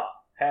 well,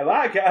 have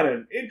I got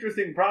an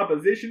interesting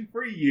proposition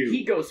for you?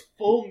 He goes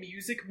full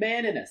Music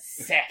Man in a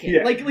second.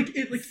 Yeah. Like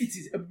it's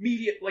his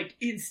immediate like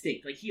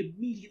instinct. Like he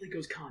immediately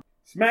goes con.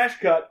 Smash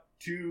cut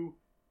to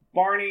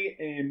Barney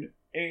and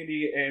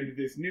Andy and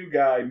this new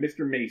guy,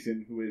 Mr.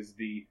 Mason, who is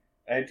the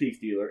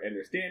antique dealer, and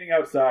they're standing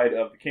outside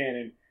of the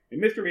cannon,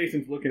 and Mr.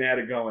 Mason's looking at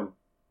it going,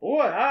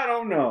 boy, I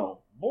don't know.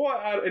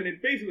 And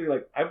it's basically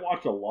like, I've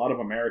watched a lot of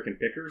American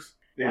Pickers.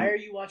 Why are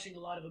you watching a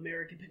lot of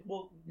American Pickers?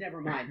 Well, never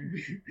mind.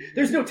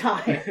 There's no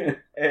time.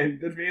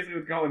 And that's basically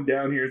what's going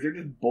down here is they're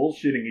just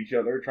bullshitting each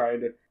other, trying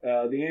to,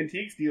 the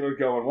antique dealer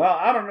going, well,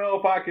 I don't know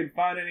if I could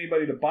find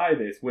anybody to buy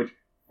this, which,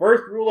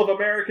 first rule of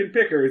American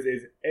Pickers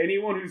is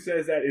anyone who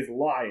says that is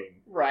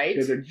lying. Right.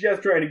 Because they're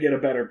just trying to get a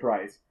better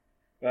price.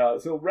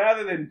 So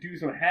rather than do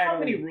some haggling... How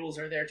many rules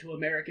are there to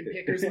American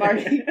Pickers,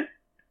 Marty?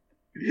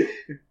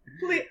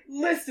 Please,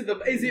 list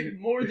them. Is it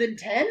more than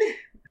 10?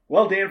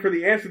 Well, Dan, for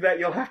the answer to that,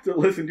 you'll have to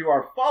listen to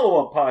our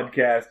follow-up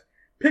podcast,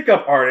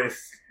 Pickup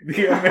Artists,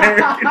 the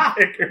American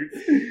Pickers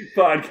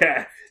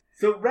podcast.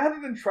 So rather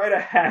than try to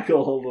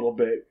haggle a little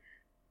bit,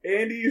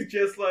 Andy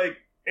just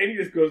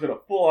goes in a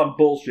full-on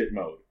bullshit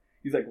mode.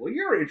 He's like, well,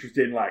 you're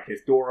interested in, like,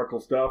 historical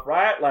stuff,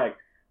 right? Like,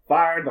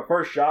 firing the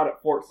first shot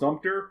at Fort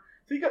Sumter.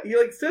 So he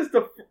says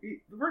the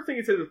first thing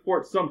he says is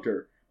Fort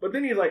Sumter, but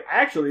then he's like,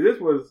 actually, this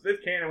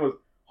cannon was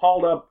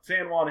hauled up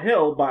San Juan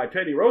Hill by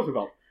Teddy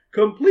Roosevelt.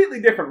 Completely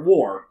different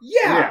war.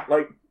 Yeah.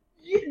 Like,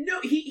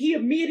 no, he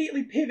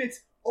immediately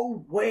pivots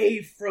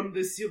away from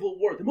the Civil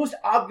War. The most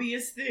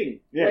obvious thing.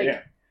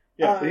 Yeah.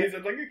 He's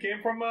like, it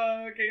came from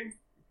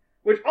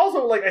which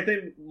also, like, I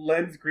think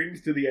lends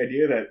credence to the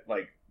idea that,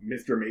 like,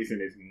 Mr.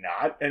 Mason is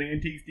not an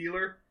antique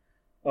dealer.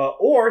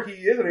 Or he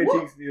is an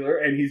antique dealer,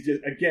 and he's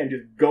just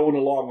going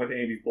along with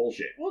Andy's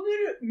bullshit. Well,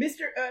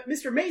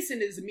 Mr.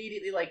 Mason is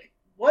immediately like,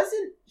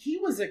 he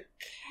was a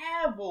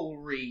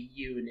cavalry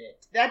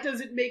unit. That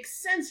doesn't make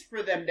sense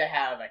for them to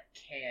have a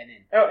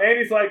cannon. Oh,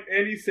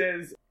 Andy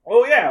says,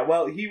 oh yeah,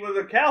 well, he was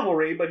a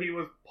cavalry, but he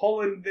was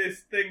pulling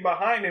this thing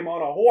behind him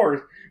on a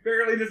horse,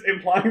 barely just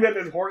implying that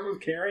this horse was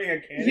carrying a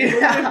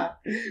cannon.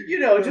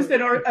 Yeah, just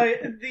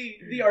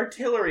the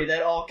artillery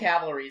that all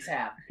cavalries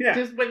have. Yeah,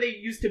 just when they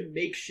used to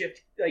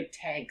makeshift like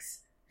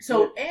tanks.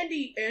 So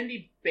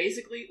Andy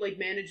basically like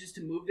manages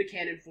to move the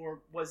cannon for,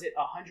 was it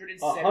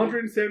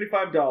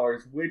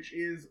 $175, which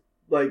is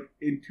like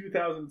in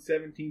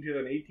 2017,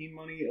 2018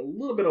 money, a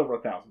little bit over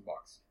 $1,000.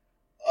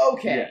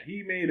 Okay. Yeah,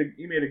 he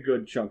made a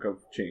good chunk of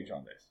change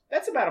on this.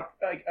 That's about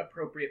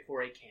appropriate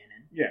for a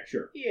cannon. Yeah,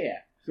 sure. Yeah.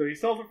 So he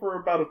sells it for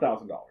about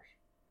 $1,000.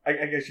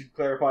 I guess you'd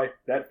clarify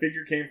that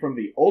figure came from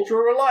the ultra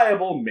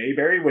reliable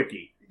Mayberry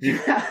Wiki.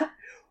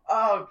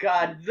 Oh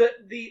God,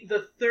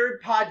 the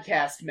third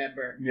podcast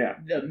member. Yeah.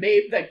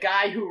 The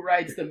guy who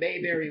writes the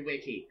Mayberry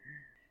Wiki.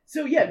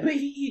 So yeah, but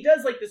he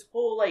does like this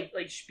whole like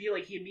spiel,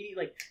 like he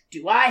immediately like,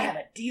 do I have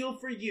a deal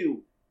for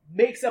you?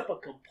 Makes up a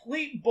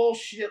complete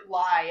bullshit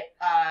lie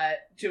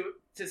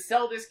to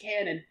sell this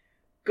cannon.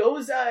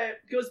 Goes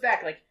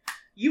back like,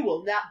 you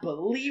will not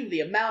believe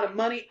the amount of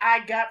money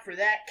I got for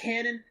that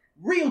cannon.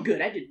 Real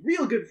good. I did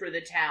real good for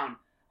the town.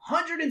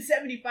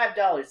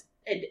 $175.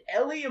 And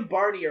Ellie and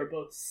Barney are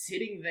both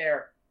sitting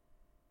there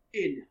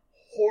in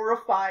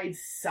horrified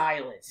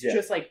silence. Yeah.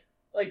 Just like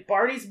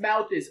Barney's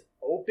mouth is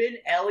open.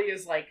 Ellie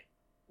is like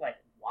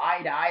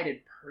wide-eyed and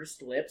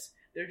pursed lips.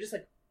 They're just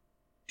like,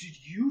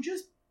 did you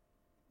just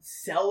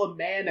sell a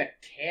man a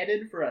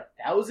cannon for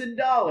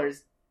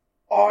 $1,000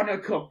 on a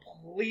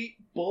complete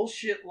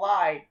bullshit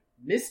lie?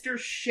 Mr.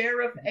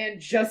 Sheriff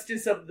and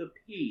Justice of the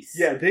Peace.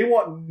 Yeah, they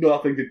want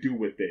nothing to do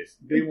with this.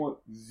 They want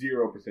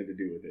 0% to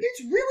do with it.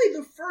 It's really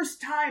the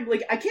first time,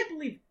 like, I can't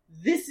believe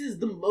this is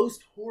the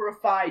most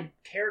horrified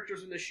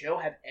characters in the show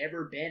have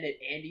ever been at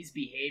Andy's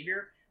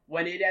behavior,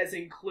 when it has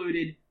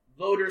included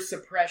voter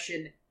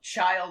suppression,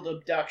 child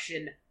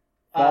abduction,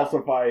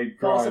 Falsified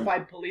crime.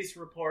 falsified police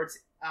reports,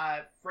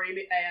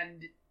 framing,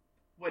 and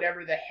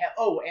whatever the hell.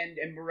 Oh, and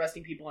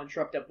arresting people on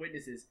trumped up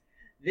witnesses.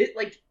 This,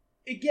 like,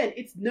 again,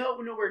 it's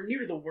nowhere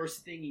near the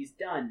worst thing he's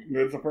done.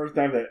 It's the first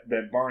time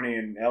that Barney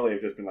and Ellie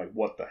have just been like,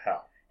 what the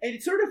hell? And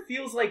it sort of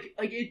feels like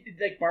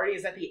Barney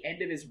is at the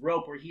end of his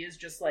rope, where he is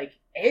just like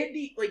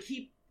Andy,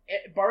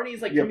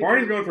 Barney's like, Yeah,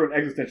 Barney's going through an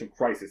existential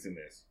crisis in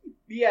this.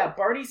 Yeah,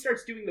 Barney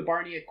starts doing the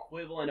Barney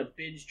equivalent of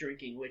binge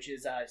drinking, which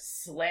is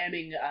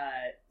slamming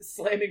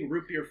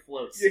root beer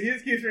floats. Yeah, he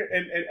just keeps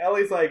and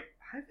Ellie's like,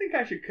 I think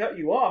I should cut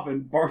you off,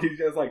 and Barney's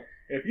just like,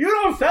 if you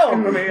don't sell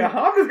them to me,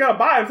 I'm just gonna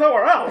buy them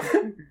somewhere else.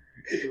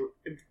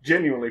 It's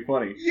genuinely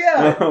funny.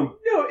 Yeah, no,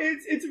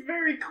 it's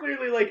very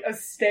clearly like a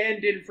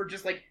stand-in for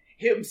just like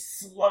him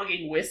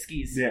slugging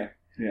whiskeys. Yeah.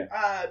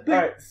 But All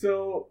right,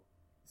 so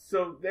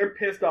they're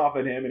pissed off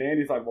at him, and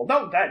Andy's like, well,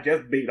 don't that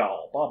just beat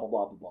all? Blah blah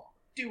blah blah blah.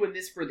 doing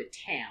this for the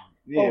town.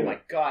 Yeah. Oh my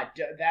God,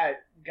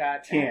 that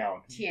got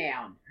Town.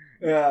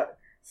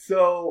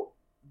 So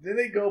then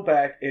they go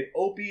back, and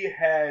Opie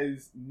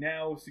has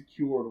now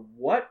secured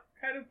what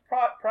kind of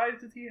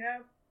prize does he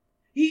have?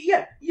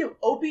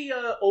 Opie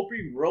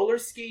roller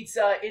skates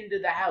into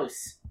the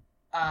house,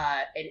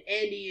 and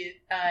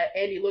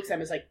Andy looks at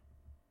him and is like,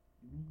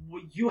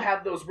 "You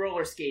have those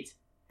roller skates.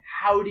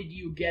 How did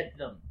you get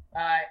them?"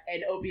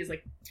 And Opie is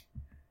like,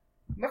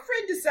 "My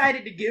friend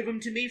decided to give them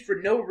to me for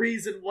no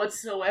reason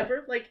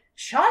whatsoever. Like,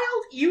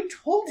 child, you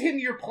told him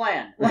your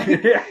plan.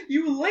 Like, Yeah.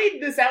 you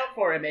laid this out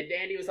for him." And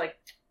Andy was like,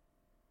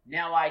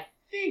 "Now I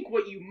think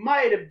what you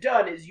might have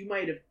done is you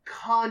might have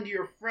conned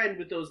your friend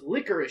with those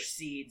licorice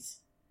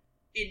seeds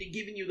into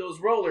giving you those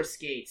roller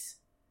skates.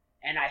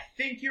 And I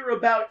think you're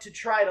about to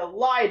try to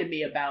lie to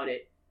me about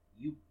it.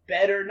 You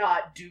better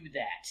not do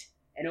that."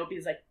 And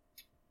Opie's like,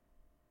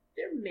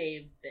 "There may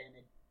have been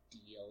a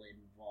deal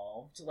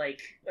involved." Like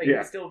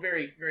Yeah. still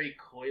very, very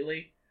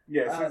coyly.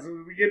 Yeah,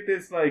 so we get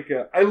this, like,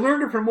 I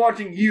learned it from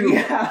watching you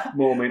Yeah.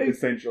 moment,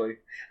 essentially.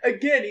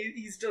 Again,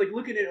 he's still like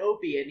looking at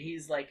Opie, and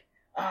he's like,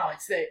 "Oh,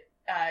 it's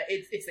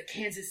the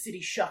Kansas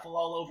City Shuffle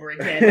all over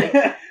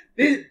again.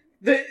 Like,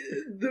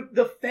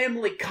 the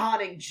family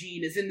conning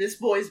gene is in this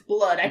boy's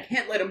blood. I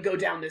can't let him go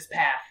down this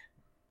path."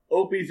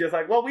 Opie's just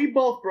like, well, we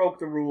both broke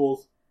the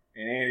rules.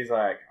 And Andy's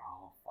like,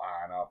 oh,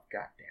 fine, God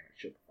damn it,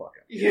 shut the fuck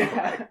up.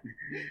 Yeah.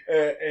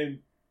 And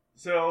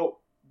so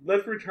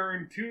let's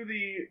return to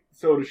the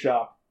soda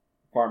shop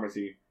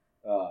pharmacy.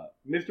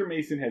 Mr.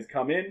 Mason has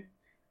come in.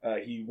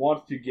 He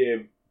wants to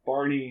give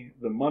Barney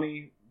the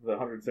money, the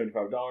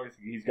 $175.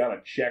 He's got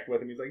a check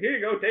with him. He's like, here you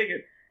go, take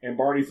it. And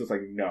Barney's just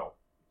like, no.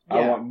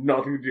 I want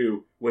nothing to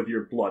do with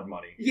your blood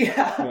money.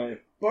 Yeah.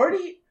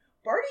 Barney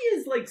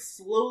is like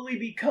slowly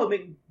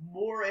becoming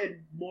more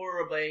and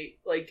more of a,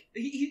 like,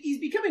 he's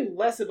becoming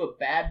less of a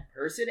bad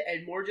person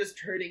and more just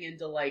turning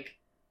into like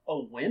a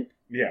wimp.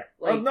 Yeah.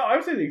 Like, no, I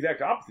would say the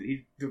exact opposite.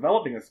 He's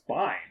developing a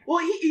spine. Well,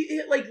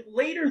 he like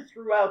later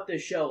throughout the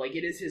show, like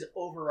it is his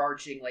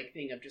overarching like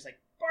thing of just like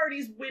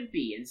Barney's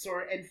wimpy and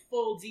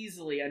folds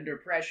easily under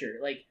pressure.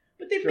 Like,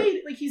 but they've made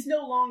it like he's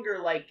no longer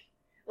like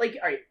all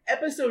right.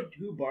 Episode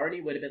 2, Barney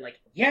would have been like,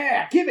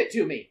 "Yeah, give it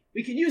to me.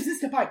 We can use this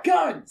to buy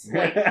guns."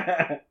 Like,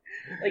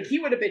 like he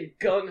would have been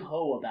gung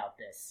ho about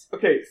this.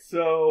 Okay,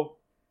 so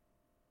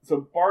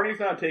Barney's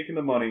not taking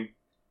the money.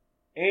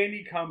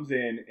 Andy comes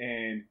in,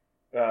 and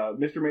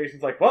Mr.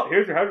 Mason's like, well,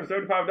 here's your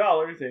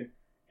 $175. And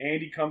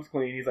Andy comes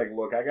clean. He's like,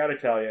 look, I gotta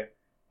tell you,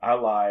 I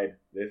lied.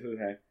 This is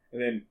that.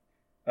 And then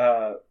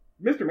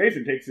Mr.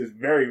 Mason takes this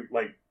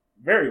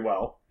very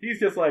well. He's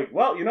just like,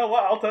 well, you know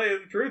what? I'll tell you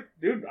the truth,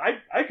 dude.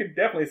 I could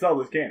definitely sell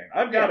this cannon.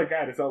 I've got a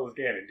guy to sell this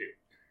cannon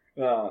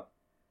to.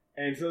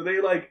 And so they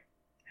like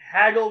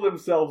haggle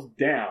themselves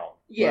down.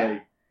 Yeah.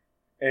 Like,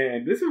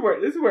 and this is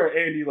where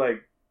Andy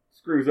like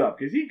screws up,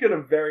 because he could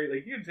have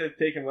he could have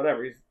taken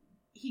whatever.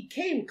 He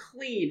came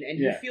clean, and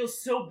Yeah. he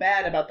feels so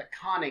bad about the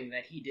conning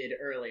that he did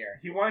earlier.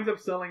 He winds up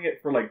selling it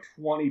for like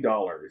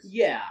 $20,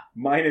 Yeah.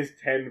 minus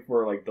 10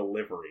 for like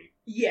delivery.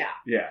 Yeah.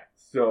 Yeah,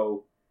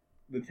 so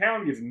the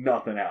town gets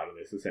nothing out of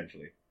this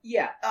essentially.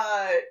 Yeah.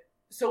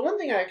 So one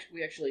thing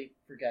we actually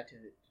forgot to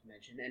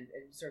mention and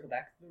circle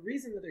back. The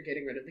reason that they're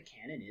getting rid of the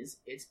cannon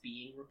is it's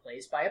being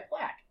replaced by a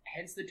plaque.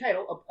 Hence the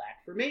title, A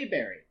Plaque for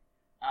Mayberry.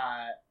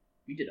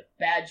 We did a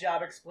bad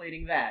job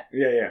explaining that.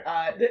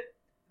 Yeah.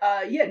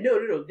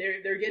 No.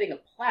 They're getting a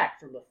plaque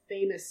from a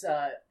famous,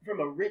 from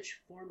a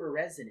rich former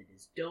resident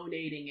is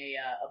donating a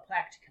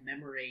plaque to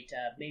commemorate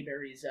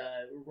Mayberry's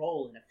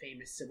role in a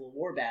famous Civil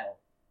War battle.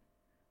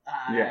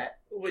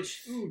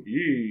 Which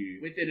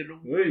within a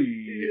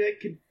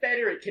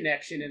Confederate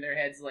connection in their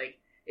heads, like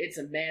it's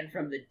a man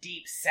from the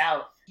deep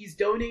South. He's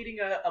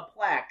donating a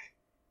plaque,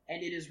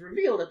 and it is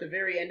revealed at the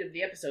very end of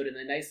the episode in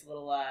a nice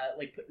little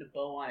like putting a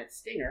bow on its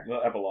stinger.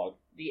 The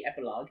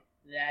epilogue.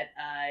 That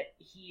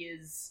he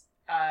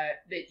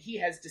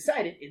has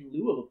decided, in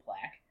lieu of a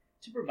plaque,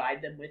 to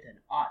provide them with an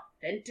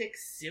authentic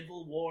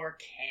Civil War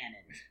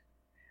cannon,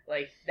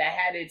 like that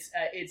had its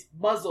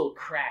muzzle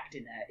cracked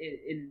in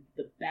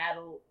the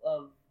Battle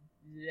of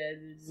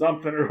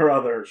something or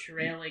other,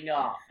 trailing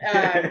off.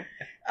 Yeah.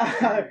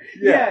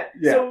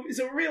 So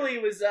really,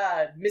 it was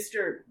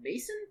Mr.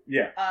 Mason.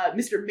 Yeah.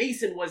 Mr.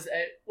 Mason was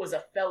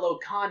a fellow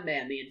con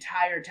man the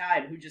entire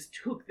time who just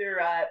took their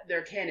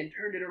cannon,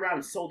 turned it around,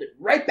 and sold it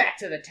right back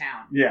to the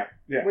town. Yeah.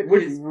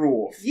 Which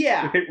rules.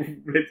 Yeah.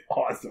 It's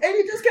awesome. And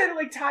it does kind of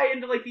like tie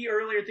into like the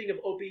earlier thing of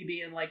Opie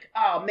being like,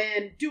 "Oh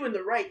man, doing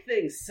the right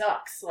thing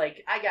sucks.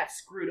 Like I got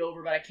screwed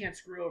over, but I can't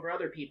screw over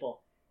other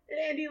people." And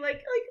Andy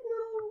like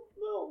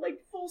little like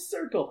full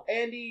circle.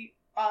 Andy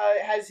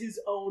has his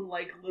own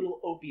like little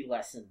Opie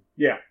lesson.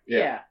 Yeah.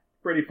 Yeah.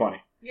 Pretty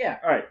funny. Yeah.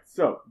 All right.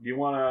 So, do you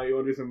wanna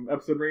do some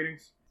episode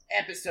ratings?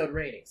 Episode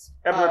ratings.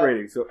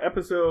 Ratings. So,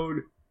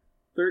 episode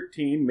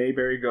 13,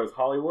 Mayberry Goes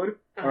Hollywood.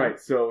 All right.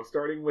 So,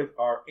 starting with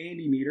our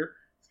Andy meter,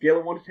 scale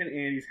of 1 to 10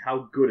 Andys.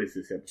 How good is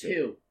this episode?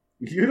 2.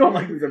 You don't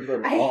like this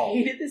episode at all. I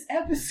hated this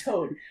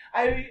episode.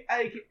 I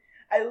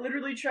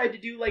literally tried to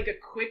do like a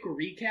quick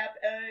recap,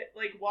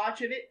 like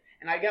watch of it,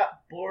 and I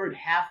got bored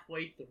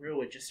halfway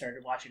through and just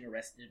started watching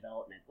Arrested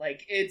Development.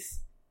 Like it's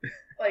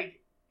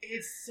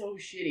so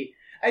shitty.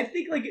 I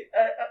think like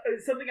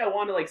something I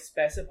want to like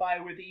specify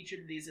with each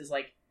of these is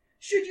like,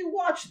 should you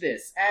watch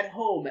this at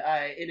home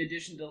in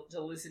addition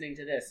to listening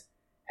to this?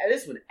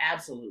 This one,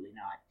 absolutely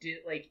not.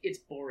 Like it's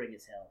boring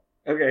as hell.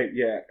 Okay,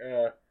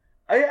 yeah.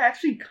 I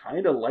actually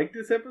kind of like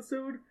this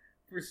episode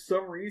for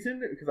some reason,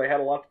 because I had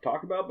a lot to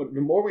talk about, but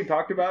the more we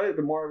talked about it,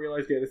 the more I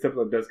realized, yeah, this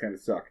episode does kind of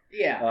suck.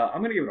 Yeah.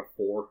 I'm going to give it a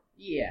 4.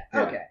 Yeah,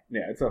 okay.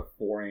 Yeah, it's a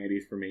 4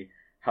 Andys for me.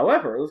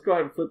 However, let's go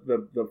ahead and flip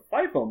the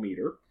FIFO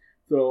meter.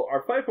 So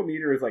our FIFO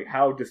meter is like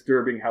how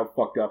disturbing, how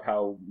fucked up,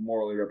 how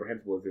morally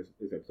reprehensible is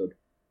this episode.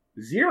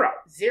 0.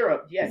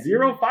 0, yes.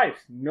 0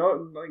 5s.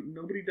 No, like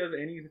nobody does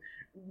anything.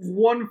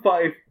 1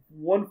 5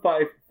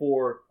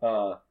 for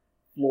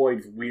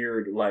Floyd's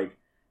weird, like,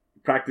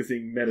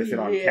 practicing medicine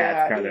on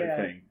cats kind of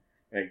thing.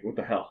 Like, what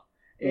the hell?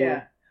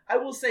 Yeah. I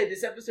will say,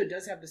 this episode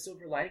does have the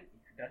silver lining,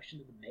 introduction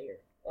of the mayor.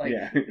 Like,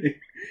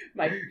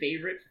 my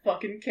favorite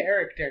fucking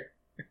character.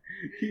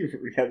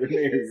 Yeah, the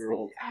mayor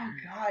rules. Oh,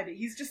 God.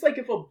 He's just like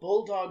if a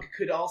bulldog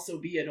could also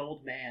be an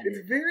old man. It's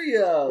very,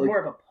 more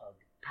of a pug.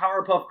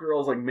 Powerpuff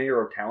Girls, like, Mayor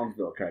of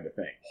Townsville kind of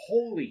thing.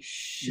 Holy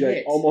shit.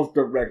 Like, almost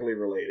directly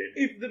related.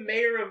 If the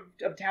mayor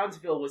of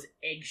Townsville was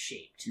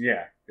egg-shaped.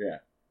 Yeah.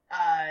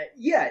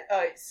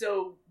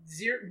 So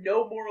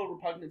no moral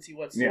repugnancy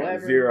whatsoever.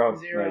 Yeah, 0.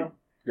 0.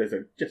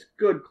 Like, just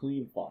good,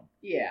 clean fun.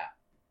 Yeah.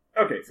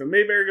 Okay, so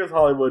Mayberry Goes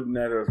Hollywood,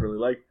 neither of us really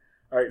like.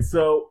 Alright,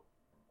 so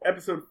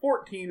episode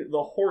 14,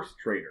 The Horse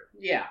Trader.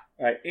 Yeah.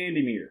 Alright,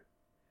 Andy meter.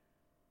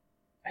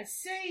 I'd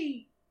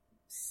say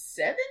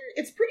 7?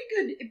 It's pretty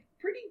good.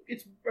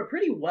 It's a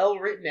pretty well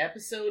written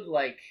episode.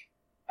 Like,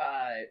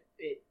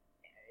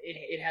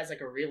 it has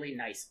like a really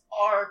nice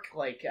arc.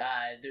 Like,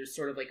 there's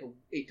sort of like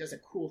it does a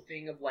cool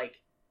thing of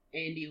like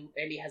Andy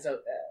has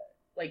a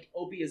like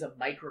Opie is a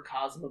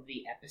microcosm of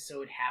the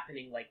episode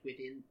happening like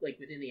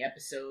within the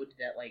episode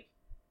that like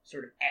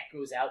sort of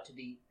echoes out to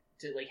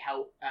like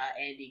how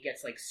Andy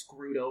gets like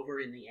screwed over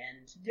in the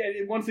end.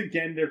 Yeah, once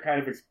again they're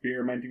kind of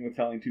experimenting with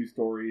telling 2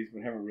 stories,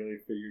 but haven't really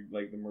figured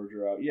like the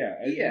merger out. Yeah.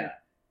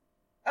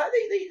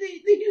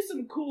 They do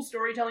some cool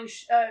storytelling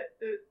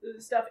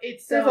stuff.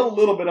 There's a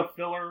little bit of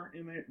filler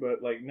in it,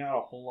 but like not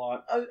a whole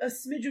lot. A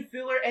smidge of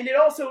filler, and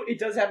it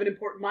does have an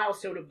important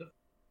milestone of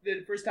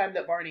the first time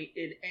that Barney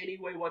in any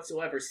way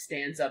whatsoever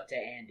stands up to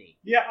Andy.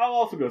 Yeah, I'll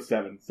also go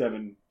 7.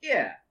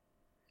 Yeah.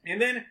 And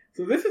then,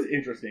 so this is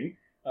interesting.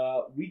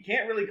 We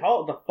can't really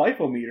call it the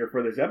FIFO meter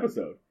for this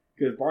episode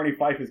because Barney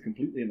Fife is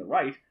completely in the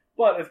right.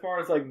 But as far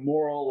as like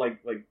moral,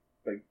 like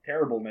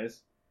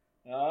terribleness,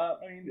 I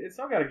mean, it's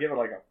still got to give it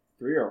like a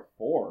 3 or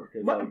 4.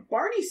 'Cause, like,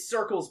 Barney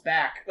circles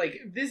back. Like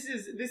this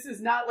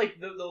is not like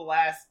the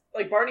last.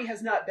 Like Barney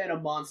has not been a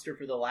monster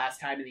for the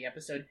last time in the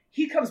episode.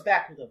 He comes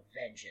back with a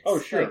vengeance. oh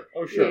sure, Like,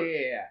 oh sure.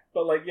 Yeah.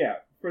 But like, yeah,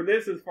 for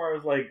this, as far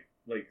as like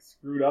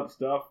screwed up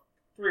stuff,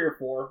 3 or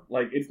 4.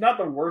 Like, it's not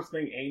the worst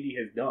thing Andy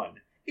has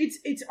done.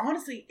 It's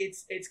honestly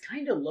it's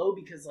kind of low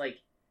because like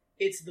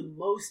it's the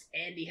most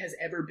Andy has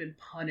ever been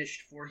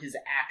punished for his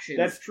actions.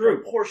 That's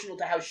true. Proportional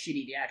to how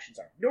shitty the actions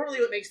are. Normally,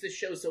 what makes this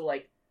show so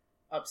like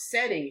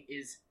upsetting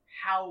is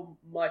how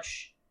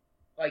much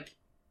like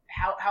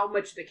how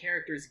much the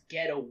characters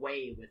get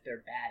away with their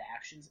bad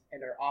actions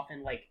and are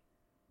often like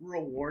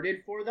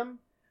rewarded for them.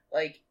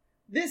 Like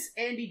this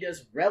Andy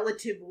does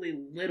relatively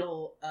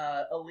little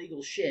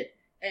illegal shit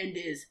and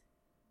is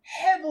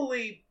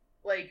heavily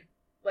like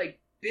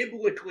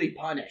biblically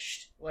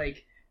punished.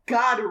 Like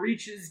God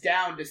reaches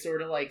down to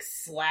sort of like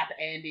slap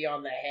Andy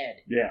on the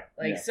head. Yeah.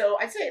 Like yeah. so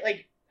I'd say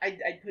like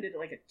I'd put it at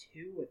like a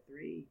 2 or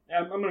 3.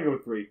 I'm gonna go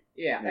with 3.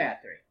 Yeah,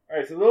 3. All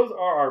right, so those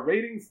are our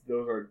ratings.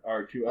 Those are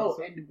our 2 episodes.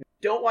 Oh, and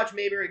don't watch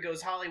Mayberry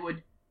Goes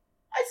Hollywood.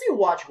 I'd say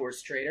watch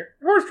Horse Trader.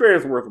 Horse Trader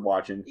is worth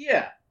watching.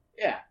 Yeah.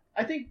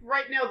 I think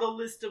right now the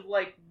list of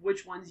like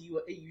which ones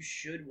you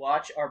should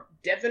watch are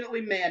definitely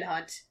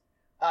Manhunt.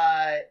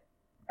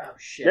 Oh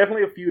shit.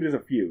 Definitely a feud is a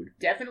feud.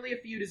 Definitely a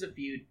feud is a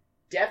feud.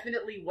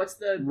 Definitely what's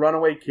the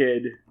Runaway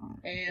Kid.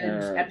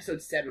 and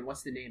episode 7?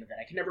 What's the name of that?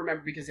 I can never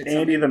remember because it's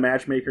Andy the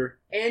Matchmaker.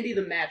 Andy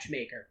the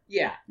Matchmaker.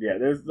 Yeah. Yeah,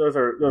 those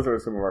are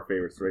some of our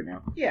favorites right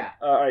now. Yeah.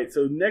 All right,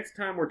 so next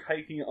time we're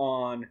taking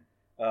on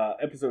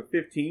episode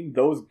 15,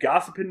 Those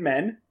Gossipin'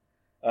 Men,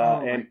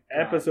 and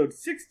episode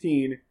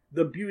 16,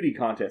 The Beauty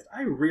Contest.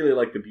 I really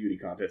like the Beauty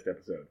Contest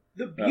episode.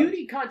 The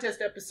Beauty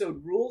Contest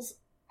episode rules.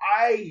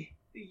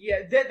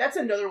 That's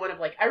another one of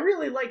like, I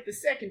really like the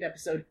second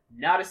episode,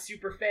 not a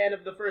super fan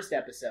of the first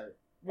episode.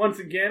 Once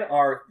again,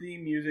 our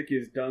theme music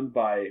is done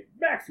by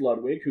Max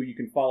Ludwig, who you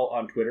can follow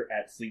on Twitter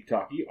at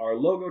SleepTalkie. Our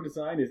logo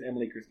design is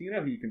Emily Christina,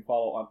 who you can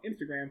follow on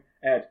Instagram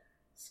at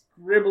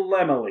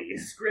ScribbleEmily.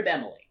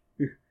 Scribemily.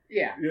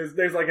 Yeah.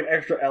 There's like an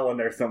extra L in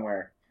there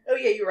somewhere. Oh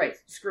yeah, you're right.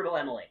 Scribble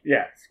Emily.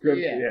 Yeah,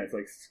 it's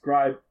like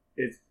scribe.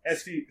 It's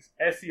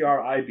SCRIBLE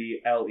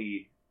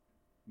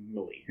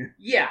Millie.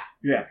 Yeah.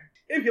 Yeah.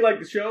 If you like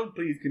the show,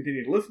 please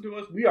continue to listen to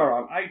us. We are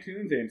on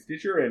iTunes and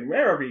Stitcher and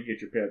wherever you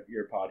get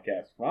your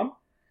podcast from.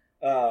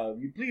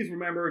 Please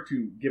remember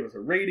to give us a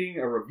rating,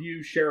 a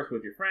review, share us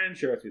with your friends,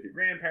 share us with your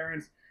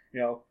grandparents.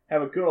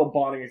 Have a good old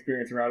bonding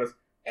experience around us.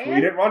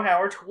 Tweet at Ron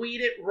Howard. Tweet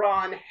at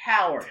Ron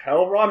Howard.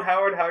 Tell Ron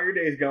Howard how your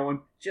day's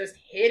going. Just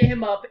hit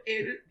him up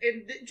and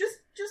just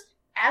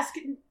ask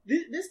him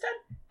this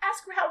time.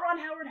 Ask Ron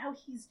Howard how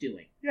he's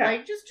doing. Yeah.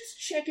 Like just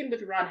check in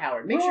with Ron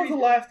Howard. When was the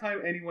last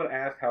time anyone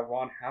asked how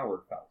Ron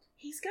Howard felt?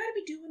 He's got to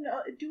be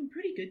doing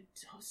pretty good.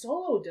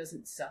 Solo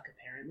doesn't suck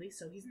apparently,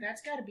 so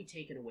that's got to be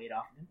taking a weight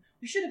off of him.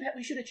 We should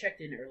have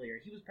checked in earlier.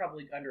 He was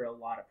probably under a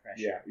lot of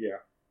pressure. Yeah.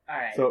 All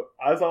right. So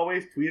as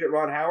always, tweet at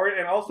Ron Howard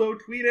and also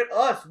tweet at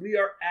us. We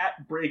are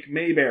at Break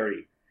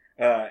Mayberry.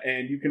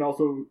 And you can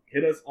also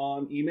hit us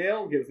on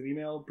email. Give us an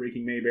email,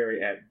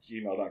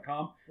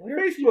 breakingmayberry@gmail.com. What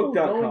are people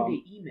going Facebook.com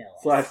to email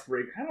us?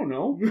 /break. I don't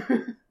know.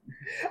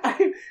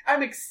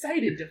 I'm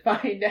excited to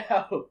find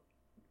out.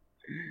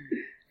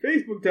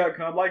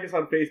 Facebook.com. Like us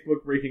on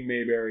Facebook, Breaking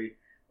Mayberry.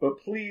 But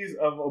please,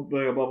 above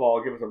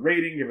all, give us a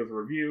rating, give us a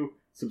review,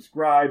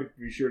 subscribe.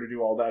 Be sure to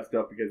do all that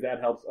stuff because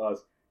that helps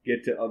us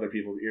get to other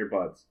people's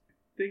earbuds.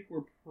 I think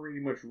we're pretty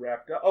much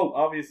wrapped up. Oh,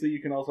 obviously,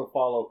 you can also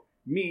follow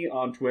me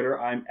on Twitter.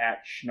 I'm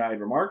at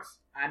Schneidremarks.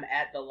 I'm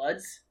at the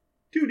Luds.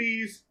 2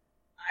 Ds.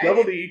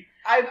 Double D.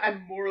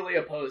 I'm morally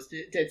opposed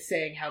to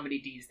saying how many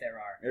Ds there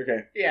are.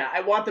 Okay. Yeah,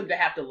 I want them to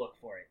have to look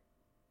for it.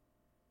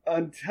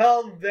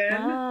 Until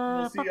then,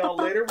 we'll see y'all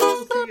later.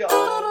 We'll see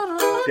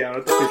y'all down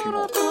at the fishing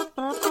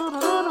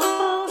hole.